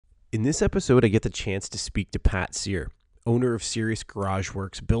In this episode, I get the chance to speak to Pat Cyr, owner of Cyrious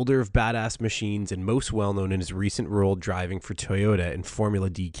Garageworks, builder of badass machines, and most well-known in his recent role driving for Toyota in Formula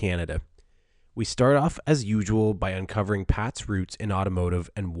D Canada. We start off, as usual, by uncovering Pat's roots in automotive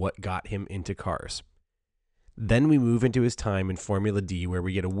and what got him into cars. Then we move into his time in Formula D, where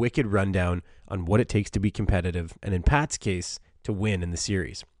we get a wicked rundown on what it takes to be competitive, and in Pat's case, to win in the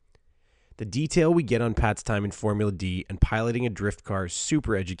series. The detail we get on Pat's time in Formula D and piloting a drift car is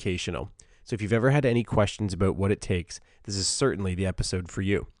super educational, so if you've ever had any questions about what it takes, this is certainly the episode for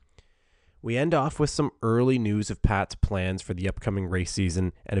you. We end off with some early news of Pat's plans for the upcoming race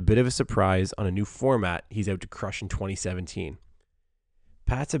season and a bit of a surprise on a new format he's out to crush in 2017.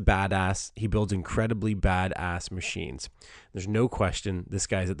 Pat's a badass. He builds incredibly badass machines. There's no question this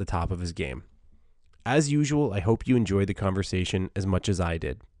guy's at the top of his game. As usual, I hope you enjoyed the conversation as much as I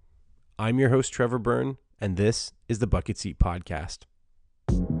did. I'm your host, Trevor Byrne, and this is the Bucket Seat Podcast.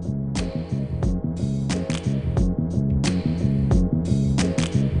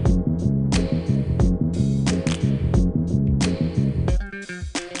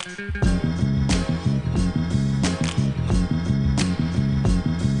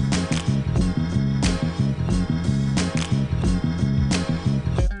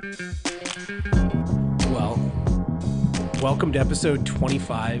 Welcome to episode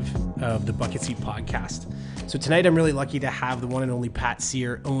 25 of the Bucket Seat Podcast. So tonight I'm really lucky to have the one and only Pat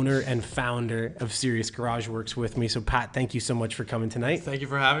Cyr, owner and founder of Cyrious Garageworks with me. So Pat, thank you so much for coming tonight. Thank you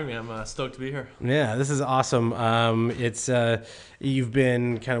for having me. I'm stoked to be here. Yeah, this is awesome. You've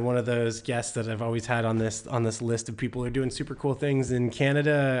been kind of one of those guests that I've always had on this list of people who are doing super cool things in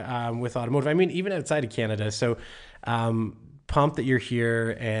Canada with automotive. I mean, even outside of Canada. So pumped that you're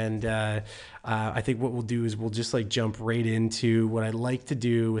here, and I think what we'll do is we'll just like jump right into what I like to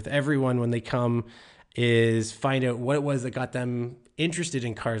do with everyone when they come is find out what it was that got them interested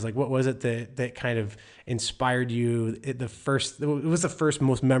in cars. Like, what was it that kind of inspired you? It was the first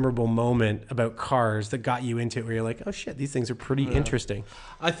most memorable moment about cars that got you into it, where you're like, oh shit, these things are pretty interesting.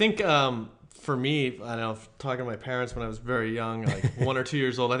 I think for me, I know, talking to my parents when I was very young, like 1 or 2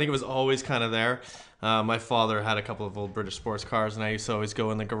 years old, I think it was always kind of there. My father had a couple of old British sports cars, and I used to always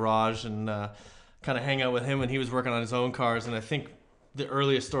go in the garage and kind of hang out with him when he was working on his own cars. And I think the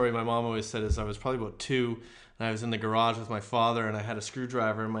earliest story my mom always said is I was probably about 2, and I was in the garage with my father, and I had a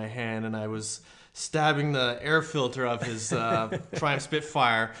screwdriver in my hand, and I was stabbing the air filter of his Triumph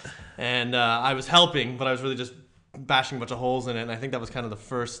Spitfire, and I was helping, but I was really just bashing a bunch of holes in it. And I think that was kind of the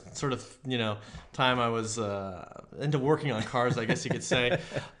first sort of, time I was into working on cars, I guess you could say.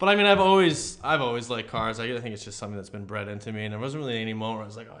 But I mean, I've always liked cars. I think it's just something that's been bred into me, and there wasn't really any moment where I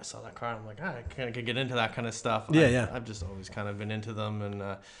was like, oh, I saw that car, and I'm like, I kind of could get into that kind of stuff. I've just always kind of been into them,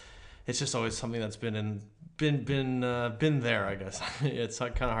 and it's just always something that's been there, I guess. It's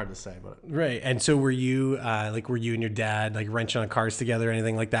kind of hard to say, but right. And so were you and your dad like wrenching on cars together or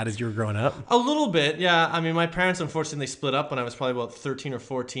anything like that as you were growing up? A little bit, yeah. I mean, my parents unfortunately split up when I was probably about 13 or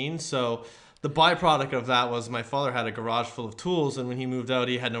 14, so the byproduct of that was my father had a garage full of tools, and when he moved out,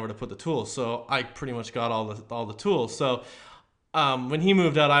 he had nowhere to put the tools, so I pretty much got all the tools. So when he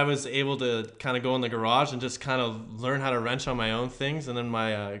moved out, I was able to kind of go in the garage and just kind of learn how to wrench on my own things. And then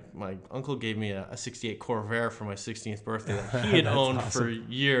my uncle gave me a 68 Corvair for my 16th birthday that he had owned awesome. For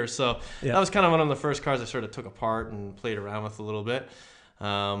years. So that was kind of one of the first cars I sort of took apart and played around with a little bit.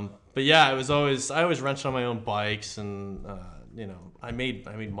 But yeah, I always wrenched on my own bikes, and I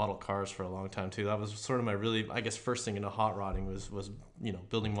made model cars for a long time too. That was sort of my really, I guess, first thing into hot rodding was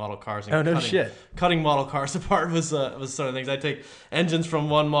building model cars and cutting model cars apart was sort of things. I take engines from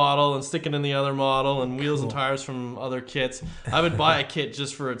one model and stick it in the other model, and wheels and tires from other kits. I would buy a kit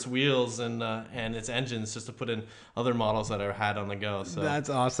just for its wheels and its engines, just to put in other models that I had on the go. So that's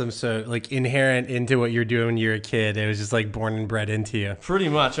awesome. So like inherent into what you're doing when you're a kid, it was just like born and bred into you. Pretty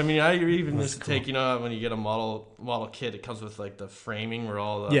much. I mean, I even used to take, when you get a model kit, it comes with like the framing where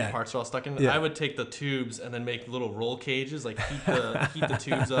all the parts are all stuck in. Yeah. I would take the tubes and then make little roll cages, like heat the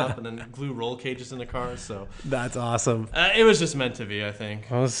tubes up and then glue roll cages in the cars. So that's awesome. It was just meant to be, I think.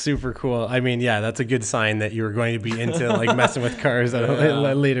 That was super cool. I mean, yeah, that's a good sign that you were going to be into like messing with cars at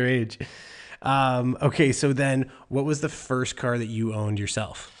a later age. Okay, so then what was the first car that you owned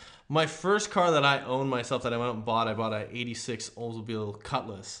yourself? My first car that I owned myself that I went out and bought, I bought an 86 Oldsmobile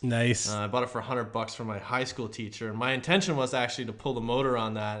Cutlass. Nice. I bought it for $100 from my high school teacher. And my intention was actually to pull the motor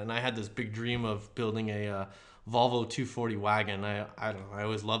on that. And I had this big dream of building a Volvo 240 wagon. I don't know. I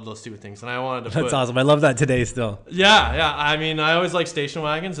always loved those stupid things. And I wanted to That's awesome. I love that today still. Yeah. I mean, I always liked station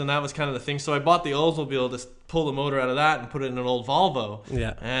wagons, and that was kind of the thing. So I bought the Oldsmobile to pull the motor out of that and put it in an old Volvo.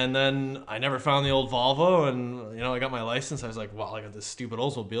 Yeah. And then I never found the old Volvo, and I got my license. I was like, well, I got this stupid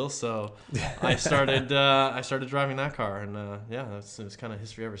Oldsmobile, so I started driving that car, and it's kind of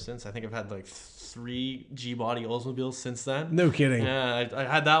history ever since. I think I've had like 3 G-body Oldsmobiles since then. No kidding. Yeah, I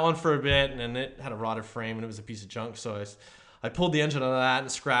had that one for a bit, and then it had a rotted frame, and it was a piece of junk. So I pulled the engine out of that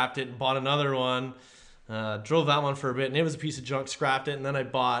and scrapped it and bought another one. Drove that one for a bit, and it was a piece of junk, scrapped it, and then I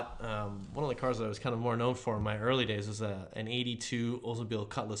bought one of the cars that I was kind of more known for in my early days was an 82 Oldsmobile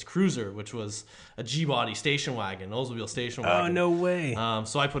Cutlass Cruiser, which was a G-body station wagon, Oldsmobile station wagon. Oh, no way.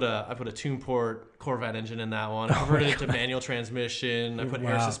 So I put a tune-port Corvette engine in that one, converted it to manual transmission. I put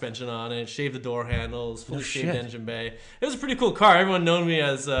air suspension on it, shaved the door handles, fully shaved engine bay. It was a pretty cool car. Everyone known me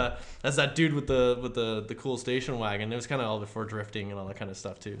as that dude with the cool station wagon. It was kind of all before drifting and all that kind of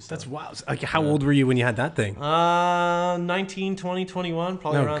stuff too. So. That's wild. Like, how old were you when you had that thing? 19, 20, 21,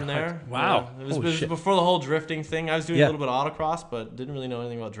 probably around there. Wow. Yeah. It was before the whole drifting thing. I was doing a little bit of autocross, but didn't really know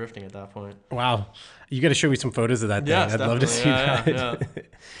anything about drifting at that point. Wow. You got to show me some photos of that thing. Yes, I'd love to see that.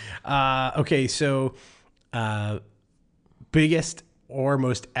 Yeah. Okay, so biggest or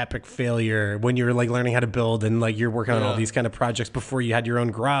most epic failure when you were like learning how to build and like you're working on all these kind of projects before you had your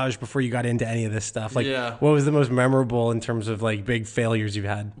own garage, before you got into any of this stuff? Like, what was the most memorable in terms of like big failures you've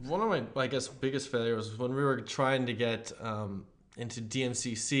had? One of my, I guess, biggest failures was when we were trying to get into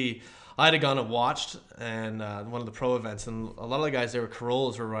DMCC. I had gone and watched one of the pro events, and a lot of the guys there with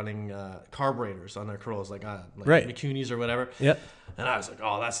Corollas were running carburetors on their Corollas, like McCuneys or whatever. Yep. And I was like,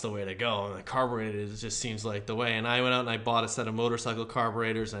 oh, that's the way to go. And the carburetor just seems like the way. And I went out and I bought a set of motorcycle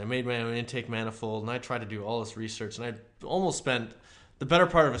carburetors, and I made my own intake manifold, and I tried to do all this research, and I almost spent the better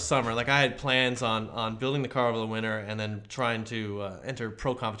part of a summer. Like, I had plans on building the car over the winter and then trying to enter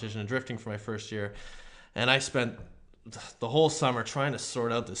pro competition and drifting for my first year. And I spent the whole summer trying to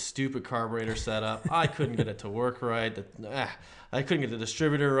sort out this stupid carburetor setup. I couldn't get it to work right. I couldn't get the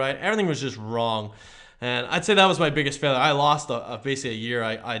distributor right. Everything was just wrong. And I'd say that was my biggest failure. I lost basically a year.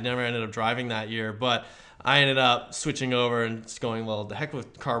 I never ended up driving that year, but I ended up switching over and just going, well, the heck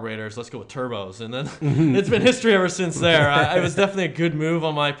with carburetors, let's go with turbos. And then it's been history ever since there. It was definitely a good move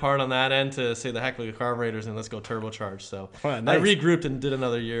on my part on that end to say the heck with the carburetors and let's go turbocharge. So nice. I regrouped and did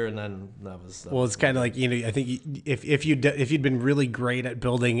another year, and then that was it's kind of like, I think if you'd been really great at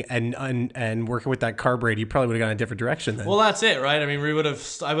building and working with that carburetor, you probably would have gone a different direction then. Well, that's it, right? I mean, I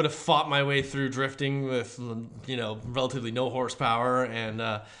would have fought my way through drifting with relatively no horsepower, and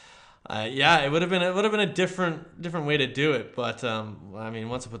it would have been a different way to do it. But I mean,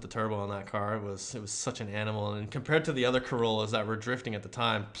 once I put the turbo on that car, it was such an animal. And compared to the other Corollas that were drifting at the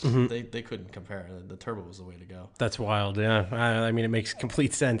time, they couldn't compare. The turbo was the way to go. That's wild. Yeah, I mean, it makes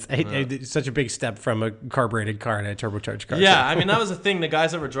complete sense. It's such a big step from a carbureted car to a turbocharged car. Yeah, I mean, that was the thing. The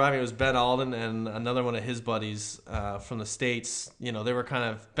guys that were driving, it was Ben Alden and another one of his buddies from the States. They were kind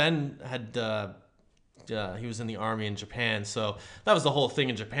of, Ben had he was in the army in Japan, so that was the whole thing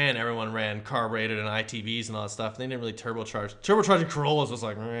in Japan. Everyone ran carbureted and ITBs and all that stuff. They didn't really turbocharge. Turbocharging Corollas was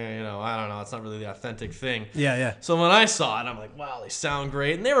like, I don't know. It's not really the authentic thing. Yeah. So when I saw it, I'm like, wow, they sound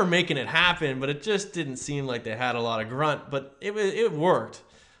great. And they were making it happen, but it just didn't seem like they had a lot of grunt. But it worked.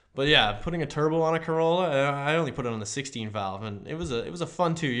 But yeah, putting a turbo on a Corolla, I only put it on the 16 valve, and it was a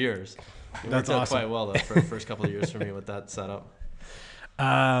fun 2 years. It worked out quite well though for the first couple of years for me with that setup.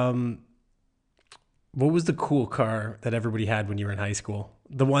 What was the cool car that everybody had when you were in high school?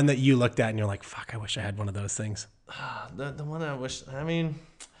 The one that you looked at and you're like, fuck, I wish I had one of those things. The one I wish, I mean,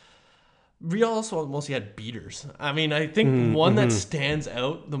 we also mostly had beaters. I mean, I think one that stands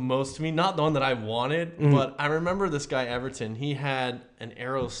out the most to me, not the one that I wanted, but I remember this guy, Everton, he had an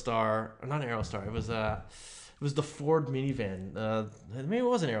Aerostar, or not an Aerostar, it was the Ford minivan. Maybe it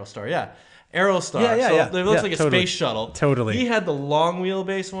was an Aerostar, yeah. Aerostar. Yeah. It looks like a space shuttle. Totally. He had the long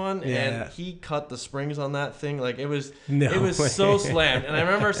wheelbase one, and he cut the springs on that thing. Like, it was so slammed. And I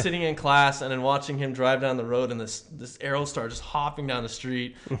remember sitting in class and then watching him drive down the road, and this Aerostar just hopping down the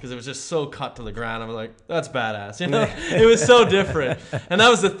street because it was just so cut to the ground. I was like, that's badass. It was so different. And that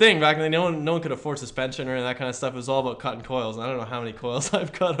was the thing back then. No one could afford suspension or any of that kind of stuff. It was all about cutting coils. And I don't know how many coils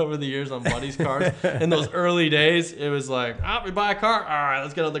I've cut over the years on buddies' cars. In those early days, it was like, we buy a car. All right,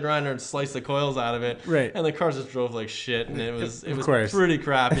 let's get out the grinder and slice the coils out of it, right? And the cars just drove like shit, and it was course. pretty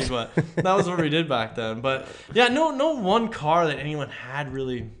crappy, but that was what we did back then. But yeah, no one car that anyone had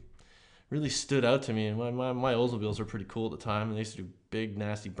really stood out to me. And my Oldsmobiles were pretty cool at the time, and they used to do big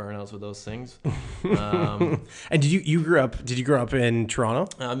nasty burnouts with those things. And did you grow up in Toronto?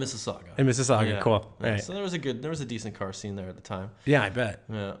 Mississauga. In Mississauga, yeah. Cool. Yeah, right. So there was a decent car scene there at the time. Yeah, I bet.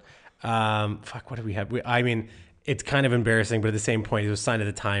 Yeah. Fuck, what did we have? I mean, it's kind of embarrassing, but at the same point, it was a sign of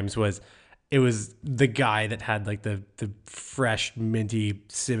the times. Was it was the guy that had like the fresh minty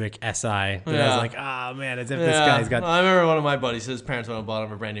Civic Si that I was like, oh man, as if this guy's got. I remember one of my buddies, his parents went and bought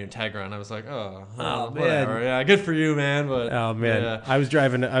him a brand new Integra, and I was like, whatever. Man. Yeah, good for you, man. But Oh man, yeah. I was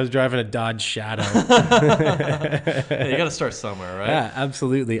driving a Dodge Shadow. Yeah, you got to start somewhere, right? Yeah,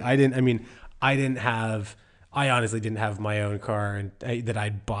 absolutely. I honestly didn't have my own car that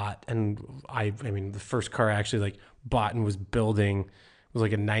I'd bought, and I mean, the first car I actually like bought and was building was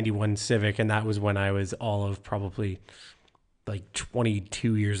like a '91 Civic, and that was when I was all of probably like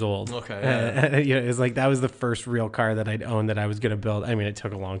 22 years old. Okay, yeah. It was like that was the first real car that I'd owned that I was gonna build. I mean, it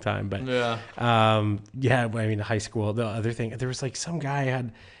took a long time, but yeah. I mean, high school. The other thing, there was like some guy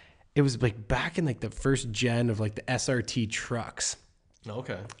had. It was like back in like the first gen of like the SRT trucks.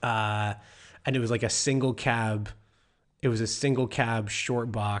 Okay. And it was like a single cab. It was a single cab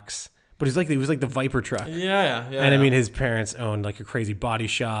short box, but it was like the Viper truck. Yeah. And I mean, his parents owned like a crazy body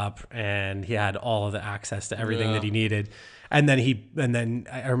shop, and he had all of the access to everything that he needed. And then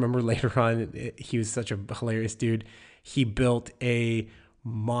I remember later on, he was such a hilarious dude. He built a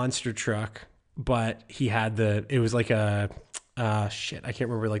monster truck, but he had it was like a shit. I can't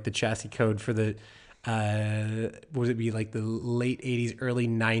remember like the chassis code for the. Would it be like the late 80s, early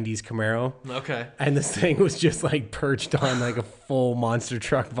 90s Camaro? Okay. And this thing was just like perched on like a full monster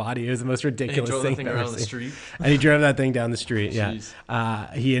truck body. It was the most ridiculous thing. He drove that thing around the seen. street. And he drove that thing down the street. Jeez.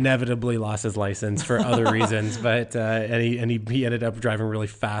 Yeah. He inevitably lost his license for other reasons, but and he ended up driving really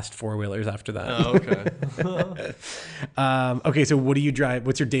fast four-wheelers after that. Oh, okay. Okay, so what do you drive?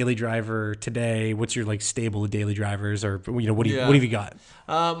 What's your daily driver today? What's your like stable of daily drivers, or what have you got?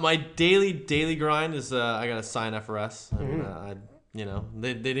 My daily grind is I got a Scion FRS. I mean,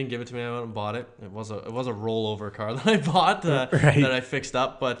 they didn't give it to me. I went and bought it. It was a rollover car that I bought that I fixed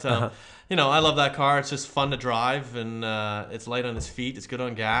up. But I love that car. It's just fun to drive, and it's light on its feet. It's good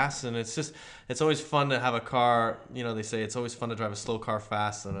on gas, and it's always fun to have a car. They say it's always fun to drive a slow car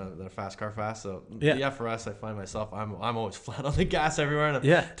fast than a fast car fast. So the FRS, I find myself I'm always flat on the gas everywhere, and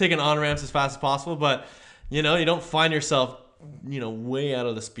I'm taking on ramps as fast as possible. But you don't find yourself way out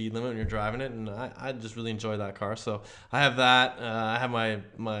of the speed limit when you're driving it, and I just really enjoy that car. So I have that. I have my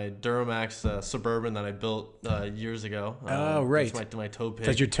Duramax Suburban that I built years ago. Oh, right. It's my tow pig.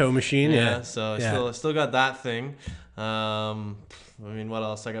 That's your tow machine? Yeah. So I still got that thing. I mean, what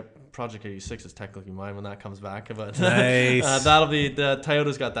else? I got Project 86 is technically mine when that comes back, but nice. That'll be the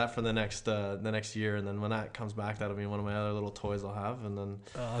Toyota's got that for the next year, and then when that comes back, that'll be one of my other little toys I'll have, and then.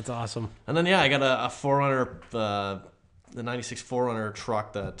 Oh, that's awesome. And then I got a 4Runner. The 96 4Runner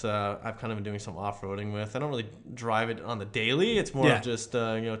truck that I've kind of been doing some off-roading with. I don't really drive it on the daily. It's more of just,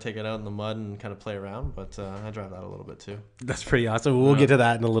 take it out in the mud and kind of play around. But I drive that a little bit too. That's pretty awesome. We'll get to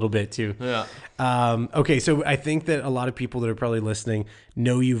that in a little bit too. Yeah. Okay, so I think that a lot of people that are probably listening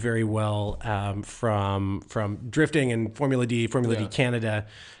know you very well from drifting and Formula D Canada.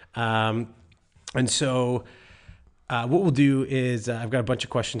 And so... what we'll do is I've got a bunch of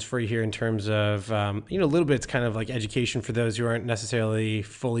questions for you here in terms of, a little bit, it's kind of like education for those who aren't necessarily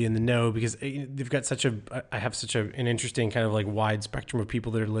fully in the know, because they've got I have such an interesting kind of like wide spectrum of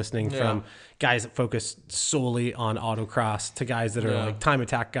people that are listening, from guys that focus solely on autocross to guys that are like time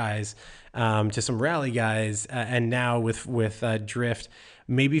attack guys, to some rally guys. And now with drift,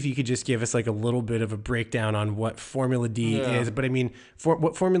 maybe if you could just give us like a little bit of a breakdown on what Formula D is, but I mean,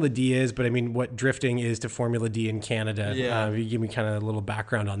 what Formula D is, but I mean, what drifting is to Formula D in Canada. Yeah. If you give me kind of a little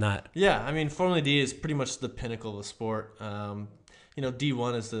background on that. Yeah, I mean, Formula D is pretty much the pinnacle of the sport.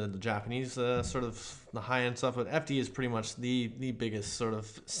 D1 is the Japanese sort of the high-end stuff, but FD is pretty much the biggest sort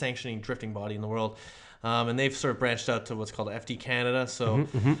of sanctioning drifting body in the world. And they've sort of branched out to what's called FD Canada. So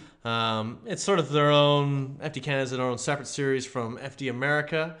it's sort of FD Canada is their own separate series from FD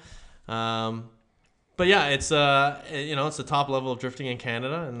America. But yeah, it's it's the top level of drifting in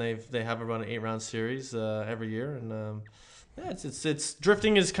Canada, and they have around an 8-round series every year, and it's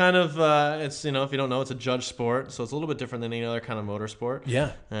drifting is kind of if you don't know, it's a judge sport, so it's a little bit different than any other kind of motorsport.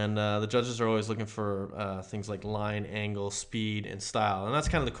 Yeah, and the judges are always looking for things like line, angle, speed, and style, and that's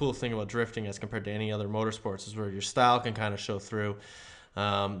kind of the cool thing about drifting as compared to any other motorsports, is where your style can kind of show through.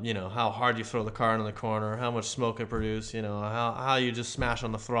 How hard you throw the car into the corner, how much smoke it produces, how you just smash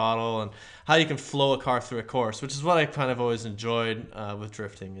on the throttle, and how you can flow a car through a course, which is what I kind of always enjoyed with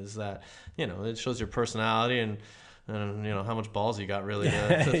drifting, is that, it shows your personality and how much balls you got really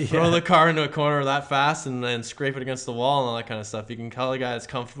to throw the car into a corner that fast and then scrape it against the wall and all that kind of stuff. You can tell a guy that's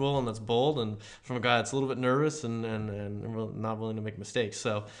comfortable and that's bold, and from a guy that's a little bit nervous and not willing to make mistakes.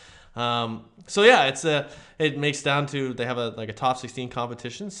 So it makes down to, they have a top 16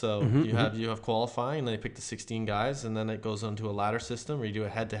 competition. So you have qualifying, and then they pick the 16 guys, and then it goes on to a ladder system where you do a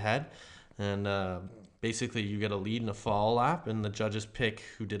head to head. and basically you get a lead and a follow lap, and the judges pick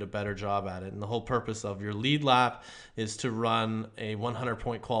who did a better job at it. And the whole purpose of your lead lap is to run a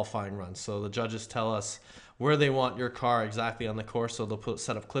 100-point qualifying run. So the judges tell us where they want your car exactly on the course, so they'll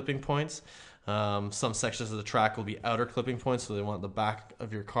set up clipping points. Some sections of the track will be outer clipping points, so they want the back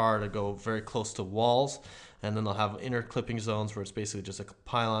of your car to go very close to walls. And then they'll have inner clipping zones where it's basically just a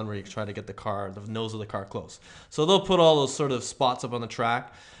pylon where you try to get the nose of the car close. So they'll put all those sort of spots up on the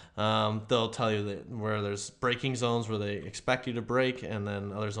track. They'll tell you that where there's braking zones where they expect you to brake, and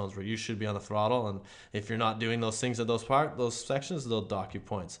then other zones where you should be on the throttle. And if you're not doing those things at those sections, they'll dock you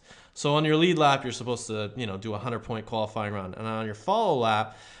points. So on your lead lap, you're supposed to do a 100-point qualifying run, and on your follow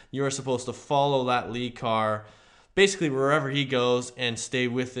lap, you are supposed to follow that lead car basically wherever he goes and stay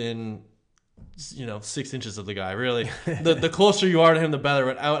within 6 inches of the guy. Really, the closer you are to him, the better,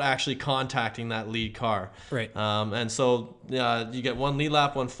 without actually contacting that lead car. Right. And so you get one lead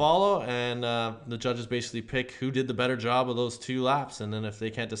lap, one follow, and the judges basically pick who did the better job of those 2 laps. And then if they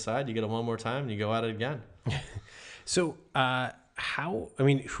can't decide, you get it one more time and you go at it again. So who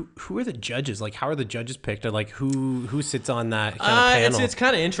are the judges? Like, how are the judges picked? Or like who sits on that kind of panel? It's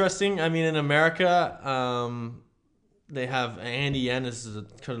kind of interesting. I mean, in America, they have Andy Yen as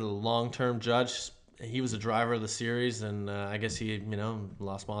kind of the long-term judge. He was a driver of the series, and I guess he,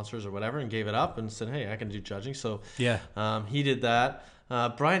 lost sponsors or whatever and gave it up and said, hey, I can do judging. So he did that.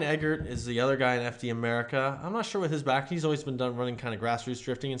 Brian Eggert is the other guy in FD America. I'm not sure what his back. He's always been running kind of grassroots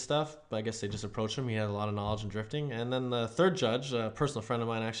drifting and stuff, but I guess they just approached him. He had a lot of knowledge in drifting. And then the third judge, a personal friend of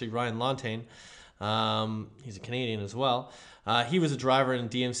mine, actually, Ryan Lontaine. He's a Canadian as well. He was a driver in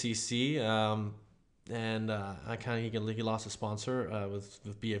DMCC. And he lost a sponsor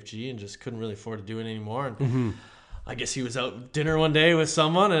with BFG and just couldn't really afford to do it anymore. And I guess he was out dinner one day with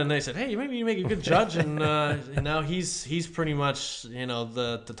someone, and they said, "Hey, maybe you make a good judge." And now he's pretty much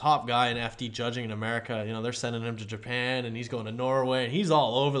the top guy in FD judging in America. They're sending him to Japan, and he's going to Norway, and he's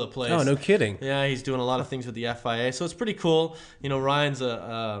all over the place. Oh, no kidding. Yeah, he's doing a lot of things with the FIA, so it's pretty cool. Ryan's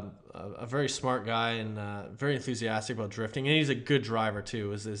a very smart guy and very enthusiastic about drifting, and he's a good driver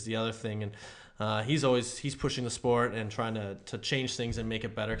too. Is the other thing. And he's pushing the sport and trying to change things and make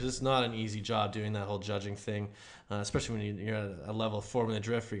it better, because it's not an easy job doing that whole judging thing, especially when you're at a level of Formula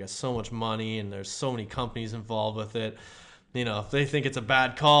Drift where you got so much money and there's so many companies involved with it. If they think it's a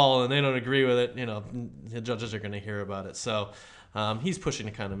bad call and they don't agree with it, the judges are going to hear about it. So he's pushing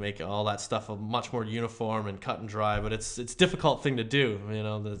to kind of make all that stuff a much more uniform and cut and dry, but it's a difficult thing to do.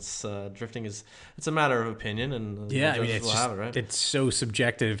 That's drifting it's a matter of opinion, and it's will have it, right? It's so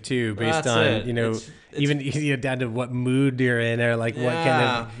subjective too, based That's on it. Even down to what mood you're in, or like what kind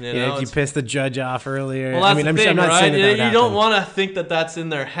of if you pissed the judge off earlier. Well, that's the thing, I'm not right? saying that you don't want to think that that's in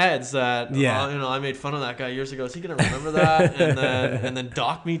their heads. That I made fun of that guy years ago. Is he gonna remember that and then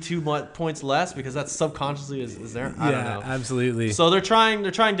dock me 2 points less because that's subconsciously is there? I don't know. Absolutely. So they're trying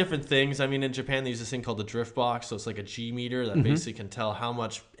different things. I mean, in Japan they use this thing called the drift box. So it's like a G meter that basically can tell how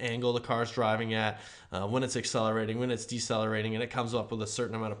much angle the car's driving at, when it's accelerating, when it's decelerating, and it comes up with a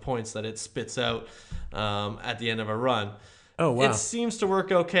certain amount of points that it spits out at the end of a run. Oh, wow. It seems to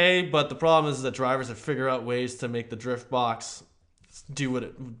work okay, but the problem is that drivers have figured out ways to make the drift box do what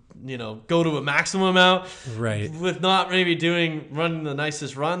it, go to a maximum amount, right? With not maybe running the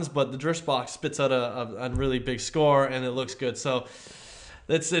nicest runs, but the drift box spits out a really big score and it looks good. So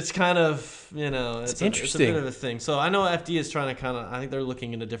it's kind of it's interesting. It's a bit of a thing. So I know FD is trying to I think they're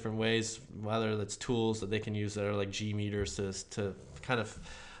looking into different ways, whether that's tools that they can use that are like G meters to kind of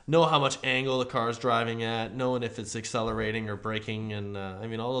know how much angle the car is driving at, knowing if it's accelerating or braking, and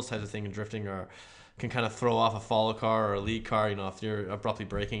all those types of things in drifting can kind of throw off a follow car or a lead car. If you're abruptly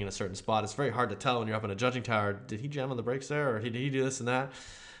braking in a certain spot, it's very hard to tell when you're up in a judging tower. Did he jam on the brakes there, or did he do this and that?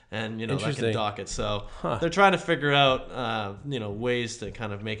 And that can dock it. So they're trying to figure out ways to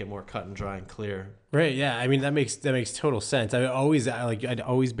kind of make it more cut and dry and clear. Right. Yeah. I mean, that makes total sense. I'd always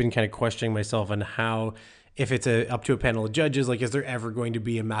been kind of questioning myself on how, if it's up to a panel of judges, like, is there ever going to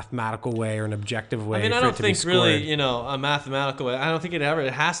be a mathematical way or an objective way? I don't think really, a mathematical way. I don't think it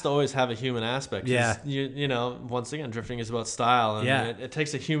has to always have a human aspect. Yeah. Once again, drifting is about style, and it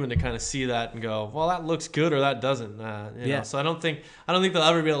takes a human to kind of see that and go, well, that looks good or that doesn't. So I don't think they'll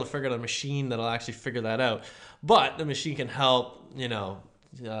ever be able to figure out a machine that'll actually figure that out. But the machine can help,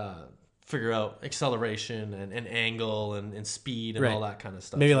 figure out acceleration and angle and speed and all that kind of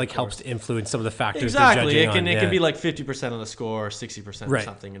stuff. Maybe helps to influence some of the factors. Exactly. It can be like 50% of the score, or 60% or right.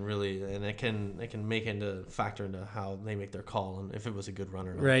 something, and it can factor into how they make their call and if it was a good run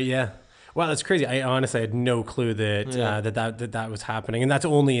or not. Right. Yeah. Wow, that's crazy. I honestly had no clue that that was happening, and that's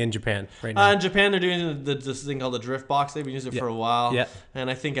only in Japan right now. In Japan, they're doing this thing called the drift box. They've been using it for a while, Yeah. and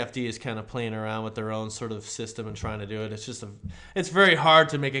I think FD is kind of playing around with their own sort of system and trying to do it. It's just it's very hard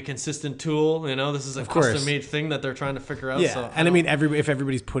to make a consistent tool. You know, this is a custom-made thing that they're trying to figure out. Yeah, so, and I mean, if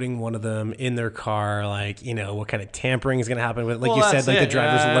everybody's putting one of them in their car, like, you know, what kind of tampering is going to happen with it? Like you said, like the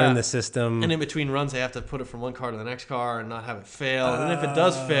drivers learn the system, and in between runs, they have to put it from one car to the next car and not have it fail. And if it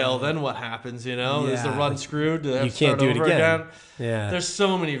does fail, then what happens? You know, is the run screwed? Do they have you can't do it again. Yeah, there's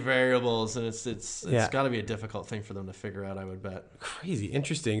so many variables, and it's got to be a difficult thing for them to figure out, I would bet. Crazy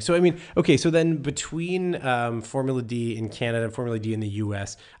interesting. So I mean, okay, so then between Formula D in Canada and Formula D in the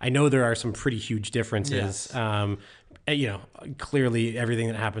US, I know there are some pretty huge differences. Yes. You know, clearly everything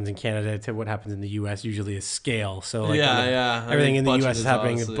that happens in Canada to what happens in the U.S. usually is scale. So like everything in the U.S. is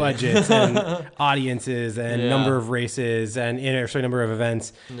happening in budgets and audiences and number of races and number of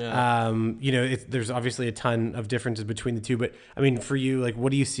events. Yeah. You know, there's obviously a ton of differences between the two. But I mean, for you, like,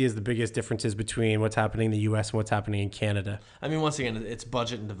 what do you see as the biggest differences between what's happening in the U.S. and what's happening in Canada? I mean, once again, it's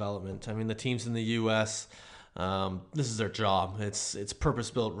budget and development. I mean, the teams in the U.S., this is their job. It's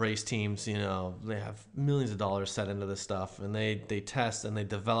purpose-built race teams. You know, they have millions of dollars set into this stuff, and they test and they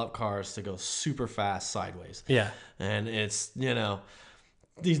develop cars to go super fast sideways. Yeah, and it's, you know,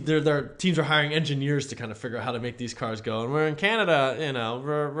 their teams are hiring engineers to kind of figure out how to make these cars go. And we're in Canada, you know,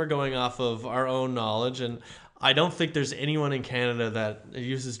 we're going off of our own knowledge, and I don't think there's anyone in Canada that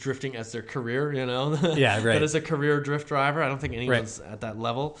uses drifting as their career. You know, that is a career drift driver. I don't think anyone's at that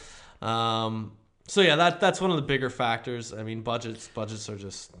level. So yeah, that's one of the bigger factors. I mean, budgets are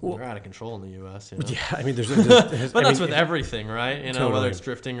just they're out of control in the U.S. You know? Yeah, I mean, but that's with everything, right? You know, totally. Whether it's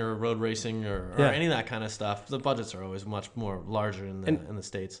drifting or road racing or any of that kind of stuff, the budgets are always much more larger in the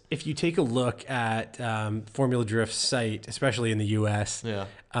States. If you take a look at Formula Drift's site, especially in the U.S.,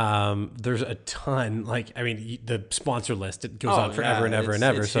 there's a ton. Like, I mean, the sponsor list, it goes on forever and ever and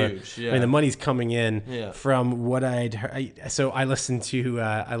ever. So huge, I mean, the money's coming in from what I'd heard. So I listened to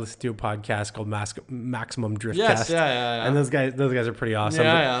a podcast called Maximum Driftcast. Yes, and those guys are pretty awesome.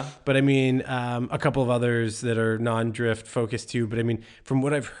 But I mean, a couple of others that are non-drift focused too. But I mean, from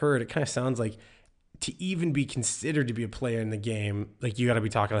what I've heard, it kind of sounds like to even be considered to be a player in the game, like you got to be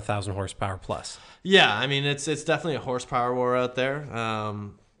talking 1,000 horsepower plus. Yeah, I mean, it's definitely a horsepower war out there.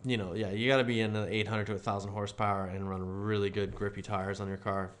 You know, you got to be in the 800 to 1,000 horsepower and run really good grippy tires on your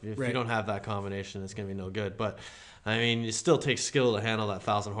car. If you don't have that combination, it's going to be no good. But I mean, it still takes skill to handle that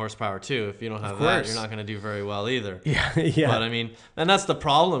 1,000 horsepower too. If you don't have that, you're not going to do very well either. Yeah. But I mean, and that's the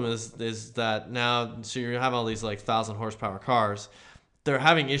problem is that now, so you have all these like 1,000 horsepower cars. They're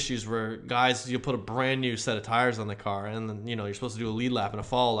having issues where guys, you put a brand new set of tires on the car, and then, you know, you're supposed to do a lead lap and a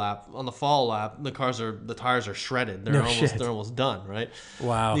fall lap. On the fall lap, the tires are shredded. They're almost done, right?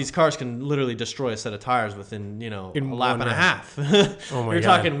 Wow. These cars can literally destroy a set of tires within, you know, a lap and a half. Oh my You're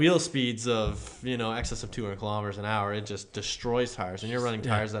God. talking wheel speeds of, you know, excess of 200 kilometers an hour. It just destroys tires, and you're running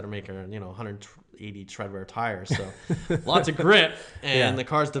tires that are making, you know, 180 tread wear tires, so lots of grip, and the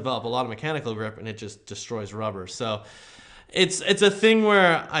cars develop a lot of mechanical grip, and it just destroys rubber. So it's a thing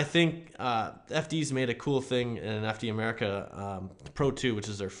where I think FD's made a cool thing in FD America, Pro 2, which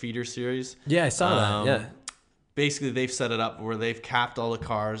is their feeder series. Yeah, I saw that. Yeah. Basically, they've set it up where they've capped all the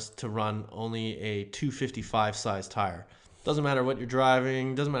cars to run only a 255 size tire. Doesn't matter what you're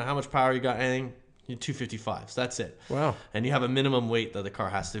driving, doesn't matter how much power you got, anything. 255s. That's it. Wow. And you have a minimum weight that the car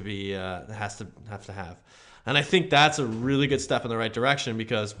has to be have. And I think that's a really good step in the right direction,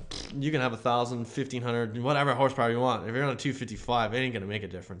 because you can have 1,000, 1,500, whatever horsepower you want. If you're on a 255, it ain't going to make a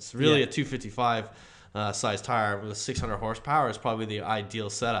difference. Really, a 255 size tire with 600 horsepower is probably the ideal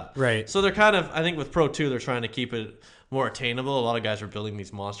setup. Right. So they're kind of, I think with Pro 2, they're trying to keep it more attainable. A lot of guys are building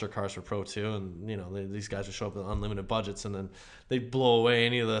these monster cars for Pro 2, and you know, these guys will show up with unlimited budgets, and then they blow away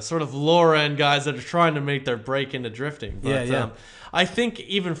any of the sort of lower end guys that are trying to make their break into drifting. But, I think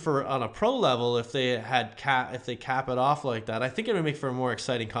even for on a pro level, if they cap it off like that, I think it would make for a more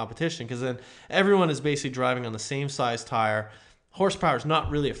exciting competition, because then everyone is basically driving on the same size tire. Horsepower is not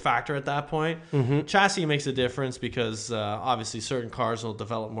really a factor at that point. Mm-hmm. Chassis makes a difference because obviously certain cars will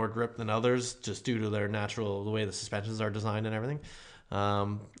develop more grip than others just due to their the way the suspensions are designed and everything.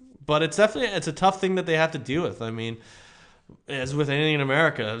 But it's a tough thing that they have to deal with. I mean, as with anything in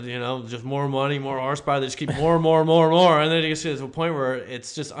America, you know, just more money, more horsepower. They just keep more and more and more and more, and then it gets to a point where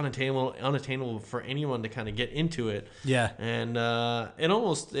it's just unattainable for anyone to kind of get into it. Yeah, and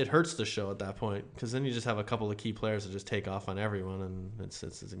it hurts the show at that point, because then you just have a couple of key players that just take off on everyone, and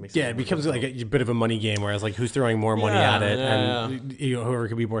it makes it becomes like a bit of a money game, whereas like who's throwing more money at it, and you know, whoever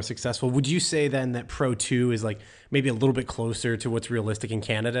could be more successful. Would you say then that Pro 2 is like maybe a little bit closer to what's realistic in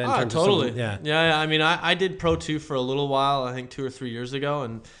Canada in terms totally. of something? Yeah. I mean, I did Pro 2 for a little while, I think 2 or 3 years ago,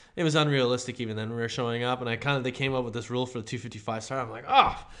 and it was unrealistic even then when we were showing up. And they came up with this rule for the 255 star. I'm like,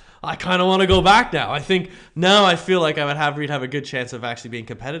 I kind of want to go back now. I think now I feel like we'd have a good chance of actually being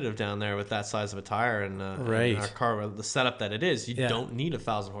competitive down there with that size of a tire and our car, the setup that it is. You don't need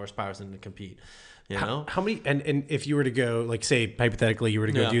 1,000 horsepower to compete. You know? How many, and if you were to go, like say hypothetically you were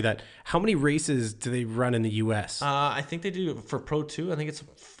to go do that, how many races do they run in the US? I think they do for Pro 2. I think it's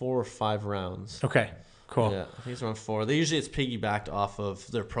 4 or 5 rounds. Okay, cool. Yeah, I think it's around 4. It's piggybacked off of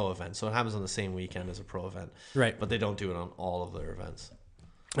their pro event, so it happens on the same weekend as a pro event. Right. But they don't do it on all of their events.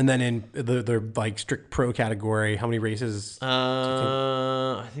 And then in their like strict pro category, how many races?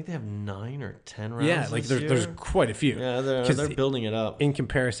 I think they have 9 or 10 rounds. Yeah, like there's quite a few. Yeah, they're building it up. In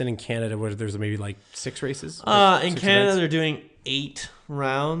comparison, in Canada, there's maybe like 6 races. In Canada, they're doing 8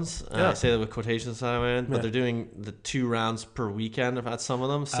 rounds. I say that with quotations but they're doing the 2 rounds per weekend at some of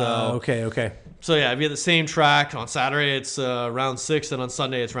them. So okay. So yeah, if you have the same track on Saturday, it's round 6, and on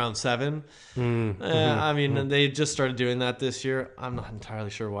Sunday it's round 7. I mean, they just started doing that this year. I'm not entirely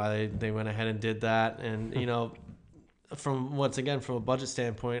sure why they went ahead and did that. And from a budget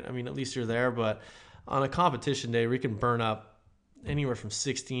standpoint, I mean, at least you're there. But on a competition day, we can burn up anywhere from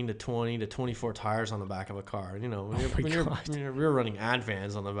 16 to 20 to 24 tires on the back of a car. We're running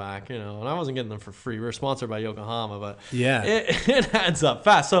Advans on the back, and I wasn't getting them for free. We were sponsored by Yokohama, but it adds up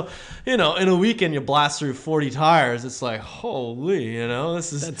fast. So, in a weekend you blast through 40 tires. It's like, holy,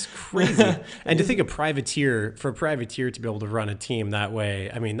 that's crazy. And to think for a privateer to be able to run a team that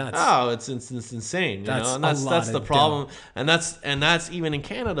way, I mean, that's it's insane. And that's the problem. And that's even in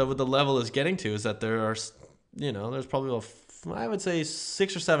Canada, what the level is getting to is that there are, there's probably I would say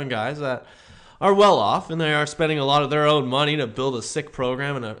 6 or 7 guys that are well off, and they are spending a lot of their own money to build a sick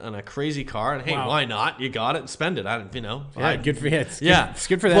program and a crazy car. And hey, why not? You got it, spend it. Good for you. It's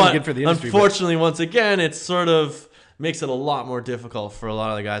good for them. But good for the industry. Unfortunately, once again, it sort of makes it a lot more difficult for a lot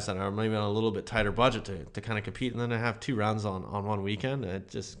of the guys that are maybe on a little bit tighter budget to kind of compete, and then to have 2 rounds on one weekend. It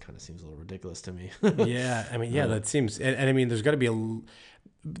just kind of seems a little ridiculous to me. That seems, and I mean, there's got to be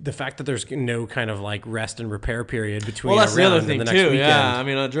the fact that there's no kind of like rest and repair period between that's the other thing and the next too. weekend. Yeah, I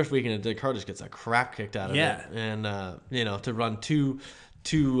mean, on a drift weekend, the car just gets a crap kicked out of it. And to run two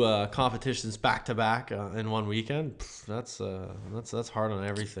competitions back to back in one weekend, that's hard on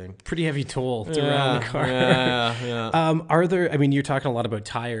everything. Pretty heavy toll to run the car. Are there? I mean, you're talking a lot about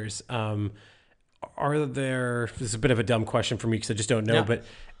tires. Are there? This is a bit of a dumb question for me because I just don't know. But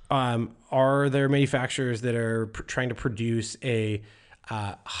are there manufacturers that are trying to produce a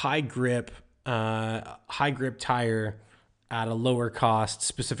high grip tire at a lower cost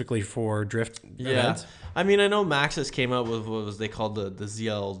specifically for drift events? I mean, I know Maxxis came up with what was they called the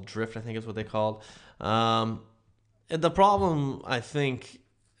ZL Drift, I think is what they called. And the problem, I think,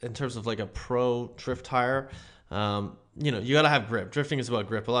 in terms of like a pro drift tire, you got to have grip. Drifting is about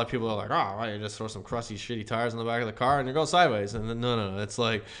grip. A lot of people are like, you just throw some crusty, shitty tires on the back of the car and you go sideways. And then, no. It's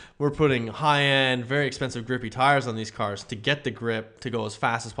like we're putting high-end, very expensive grippy tires on these cars to get the grip to go as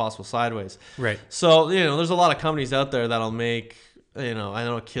fast as possible sideways. Right. So, there's a lot of companies out there that'll make, I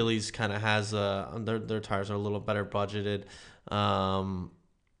know Achilles kind of has, their tires are a little better budgeted.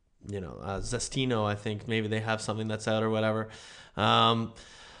 Zestino, I think maybe they have something that's out or whatever.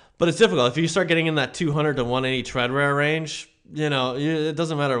 But it's difficult. If you start getting in that 200 to 180 tread wear range, it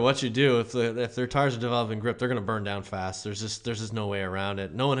doesn't matter what you do. If their tires are developing grip, they're going to burn down fast. There's just no way around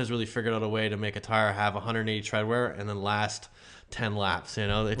it. No one has really figured out a way to make a tire have 180 tread wear and then last 10 laps. I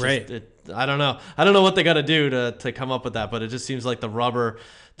don't know. I don't know what they got to do to come up with that, but it just seems like to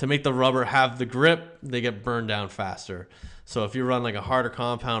make the rubber have the grip, they get burned down faster. So if you run like a harder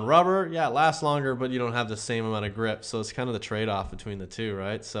compound rubber, it lasts longer, but you don't have the same amount of grip. So it's kind of the trade-off between the two,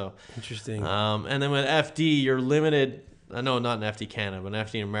 right? So interesting. And then with FD, you're limited. I know not in FD Canada, but in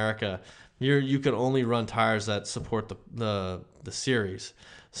FD America, you can only run tires that support the series.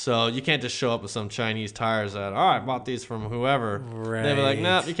 So you can't just show up with some Chinese tires that, I bought these from whoever. Right. They'll be like,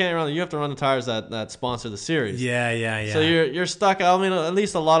 no, you can't run them. You have to run the tires that sponsor the series. Yeah. So you're stuck. I mean, at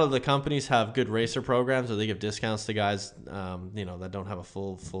least a lot of the companies have good racer programs where they give discounts to guys, that don't have a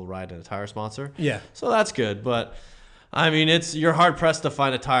full ride and a tire sponsor. Yeah. So that's good. But I mean, you're hard pressed to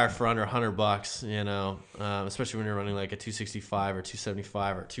find a tire for under $100, especially when you're running like a 265 or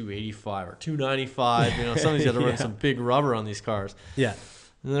 275 or 285 or 295. Some of these have to run some big rubber on these cars. Yeah.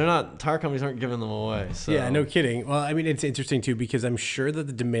 Tire companies aren't giving them away. So. Yeah, no kidding. Well, I mean, it's interesting too, because I'm sure that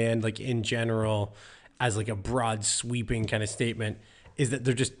the demand, like in general, as like a broad sweeping kind of statement, is that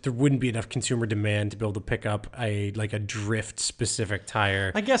there wouldn't be enough consumer demand to be able to pick up a drift specific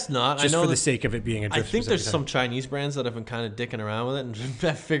tire. I guess not. Just I know for the sake of it being a drift. I think there's tire. some Chinese brands that have been kind of dicking around with it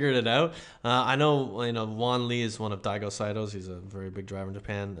and figured it out. I know Wan Li is one of Daigo Saito's. He's a very big driver in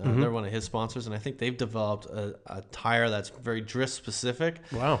Japan. They're one of his sponsors, and I think they've developed a tire that's very drift specific.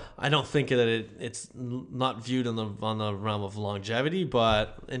 Wow. I don't think that it's not viewed on the realm of longevity,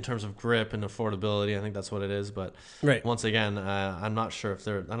 but in terms of grip and affordability, I think that's what it is. But once again, I'm not sure if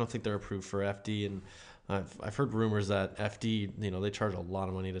I don't think they're approved for FD, and I've heard rumors that FD, they charge a lot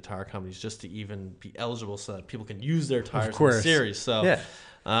of money to tire companies just to even be eligible, so that people can use their tires in the series. So, yeah.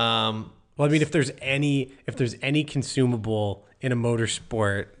 Well, I mean, if there's any consumable in a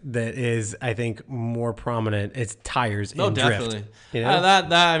motorsport that is, I think, more prominent, it's tires in drift. Definitely.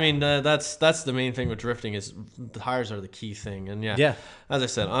 That's the main thing with drifting is the tires are the key thing. And as I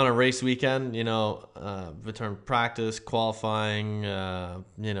said, on a race weekend, between practice, qualifying,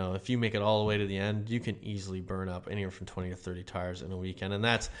 if you make it all the way to the end, you can easily burn up anywhere from 20 to 30 tires in a weekend, and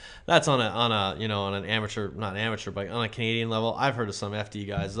that's on an amateur, not amateur, but on a Canadian level. I've heard of some FD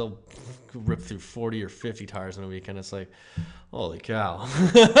guys, they'll rip through 40 or 50 tires in a weekend. It's like, holy cow.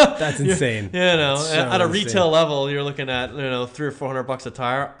 That's insane. At a retail level, you're looking at, $300 or $400 a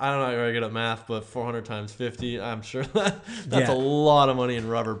tire. I don't know how you're good at math, but 400 times 50, I'm sure that's a lot of money in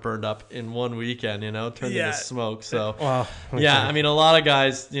rubber burned up in one weekend, turned into smoke. So, a lot of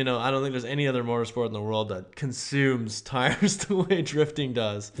guys, I don't think there's any other motorsport in the world that consumes tires the way drifting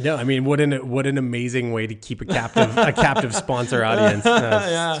does. No, I mean, what an amazing way to keep a captive sponsor audience.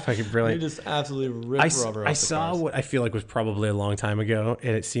 It's fucking brilliant. You just absolutely rip rubber off I saw what I feel like was probably a long time ago,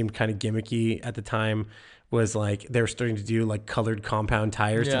 and it seemed kind of gimmicky at the time, was like they were starting to do like colored compound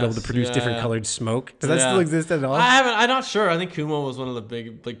tires to be able to produce different colored smoke. Does that still exist at all? I'm not sure. I think Kumo was one of the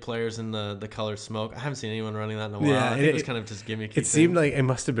big players in the colored smoke. I haven't seen anyone running that in a while. I think it was kind of just gimmicky. It seemed like it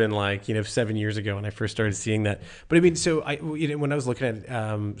must have been like 7 years ago when I first started seeing that. But I mean, so when I was looking at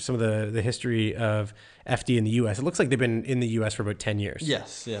some of the history of FD in the U.S., it looks like they've been in the U.S. for about 10 years.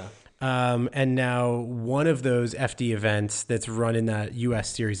 Yes, yeah. And now one of those FD events that's run in that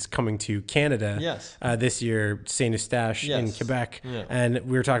U.S. series is coming to Canada. Yes. This year, Saint Eustache in Quebec. Yeah. And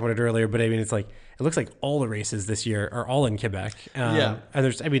we were talking about it earlier, but I mean, it looks like all the races this year are all in Quebec. And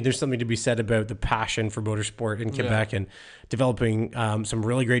there's something to be said about the passion for motorsport in Quebec and developing some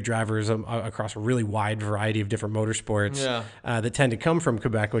really great drivers across a really wide variety of different motorsports that tend to come from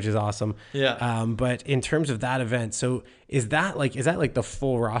Quebec, which is awesome. Yeah. But in terms of that event, so is that like the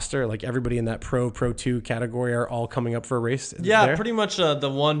full roster? Like everybody in that Pro 2 category are all coming up for a race? Yeah, pretty much. The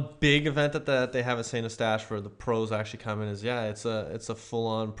one big event that they have at Saint Eustache where the pros actually come in is it's a full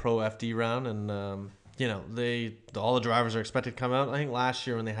on Pro FD round, and all the drivers are expected to come out. I think last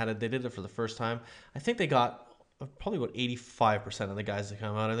year when they did it for the first time. I think they got probably about 85% of the guys that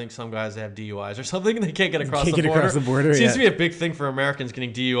come out. I think some guys, they have DUIs or something and they can't get across the border. Seems to be a big thing for Americans,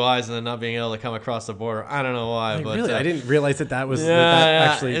 getting DUIs and then not being able to come across the border. I don't know why, but really, I didn't realize that was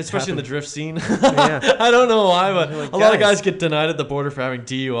actually especially happened. In the drift scene. I don't know why, but a lot of guys get denied at the border for having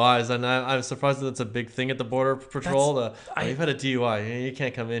DUIs, and I'm surprised that it's a big thing at the border patrol. You've had a DUI, you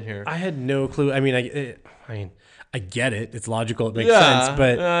can't come in here. I had no clue. I mean, I get it. It's logical. It makes sense.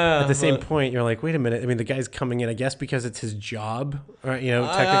 But at the same point, you're like, wait a minute. I mean, the guy's coming in, I guess, because it's his job. Or, technically his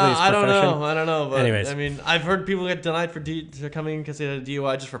profession. I don't know. But anyways. I mean, I've heard people get denied for coming in because they had a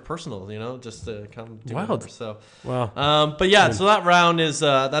DUI just for personal, just to come do whatever. So, so that round is,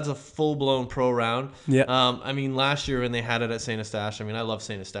 that's a full-blown pro round. Yeah. I mean, last year when they had it at Saint Eustache, I mean, I love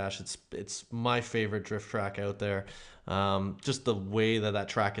Saint Eustache. It's my favorite drift track out there. Just the way that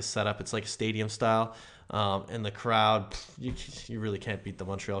track is set up. It's like stadium style. And the crowd, you really can't beat the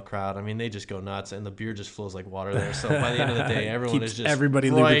Montreal crowd. I mean, they just go nuts, and the beer just flows like water there. So by the end of the day, everyone is just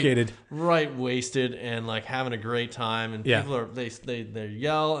lubricated, right wasted, and like having a great time. And people are they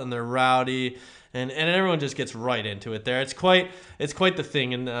yell and they're rowdy, and everyone just gets right into it there. It's quite the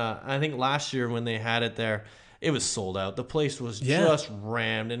thing. And I think last year when they had it there, it was sold out. The place was just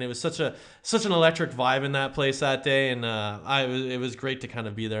rammed, and it was such an electric vibe in that place that day. And it was great to kind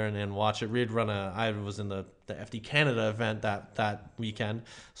of be there and watch it. I was in the FD Canada event that weekend,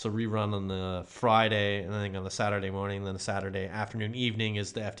 so rerun on the Friday, and I think on the Saturday morning, and then the Saturday afternoon, evening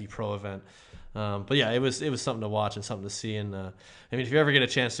is the FD Pro event. It was something to watch and something to see. And I mean, if you ever get a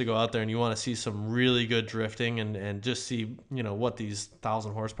chance to go out there and you want to see some really good drifting and just see what these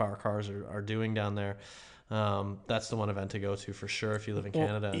 1,000 horsepower cars are doing down there. That's the one event to go to for sure if you live in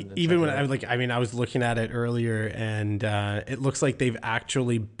Canada. Even when I was looking at it earlier, and it looks like they've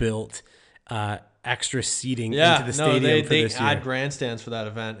actually built extra seating into the stadium they for this year. add grandstands for that